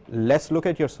 okay, let's look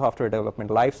at your software development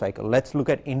lifecycle. Let's look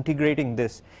at integrating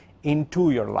this into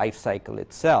your lifecycle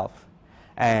itself.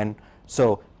 And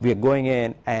so we are going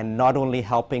in and not only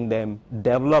helping them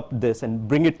develop this and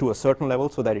bring it to a certain level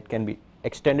so that it can be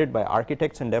extended by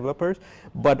architects and developers,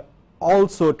 but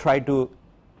also try to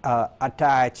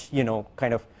attach,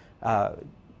 kind of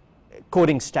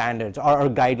coding standards or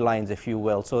guidelines, if you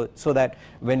will, so that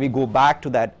when we go back to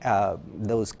that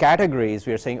those categories,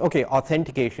 we are saying, okay,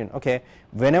 authentication. Okay,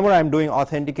 whenever I'm doing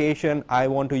authentication, I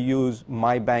want to use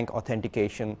my bank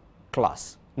authentication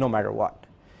class, no matter what,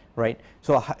 right?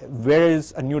 So where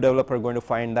is a new developer going to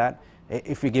find that?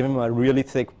 If we give him a really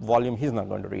thick volume, he's not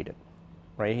going to read it,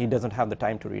 right? He doesn't have the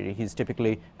time to read it. He's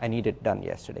typically, I need it done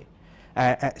yesterday.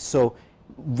 So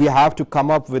we have to come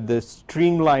up with this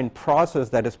streamlined process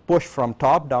that is pushed from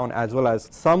top down, as well as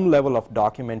some level of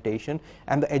documentation,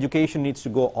 and the education needs to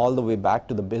go all the way back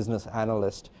to the business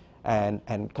analyst and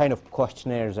kind of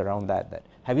questionnaires around that.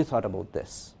 Have you thought about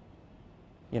this?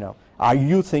 Are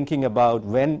you thinking about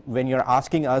when you're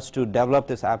asking us to develop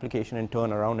this application and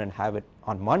turn around and have it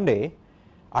on Monday,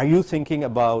 are you thinking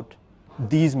about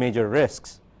these major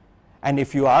risks? And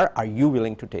if you are you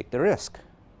willing to take the risk?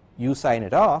 You sign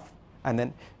it off, and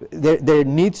then there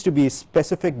needs to be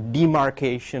specific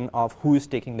demarcation of who is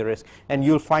taking the risk. And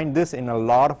you'll find this in a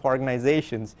lot of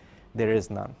organizations. There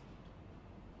is none.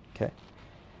 Okay.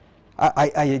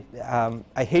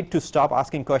 I hate to stop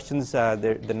asking questions.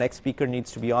 The next speaker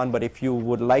needs to be on, but if you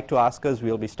would like to ask us,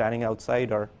 we'll be standing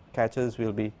outside, or catch us.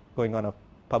 We'll be going on a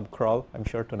pub crawl, I'm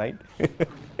sure, tonight. Thanks,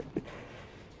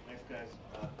 guys.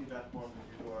 Feedback forms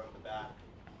at your door at the back.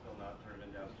 Fill them out, turn them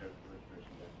in downstairs for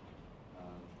registration day.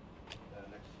 The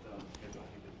next schedule, I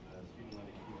think, is student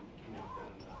lending keynote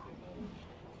and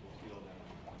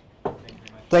Thank you very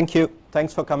much. Thank you.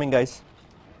 Thanks for coming, guys.